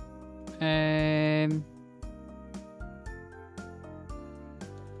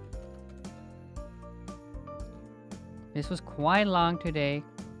 This was quite long today.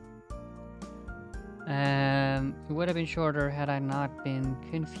 It would have been shorter had I not been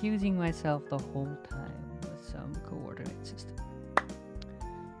confusing myself the whole time with some coordinate system.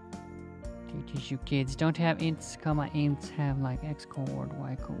 Teach you kids don't have ints, ints, have like x coord,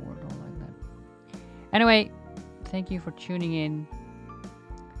 y coord, all like that. Anyway, thank you for tuning in.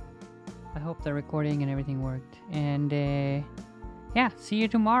 I hope the recording and everything worked. And yeah, see you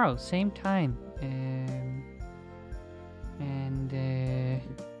tomorrow, same time.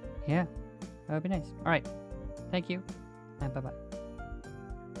 Yeah, that would be nice. All right, thank you, and bye-bye.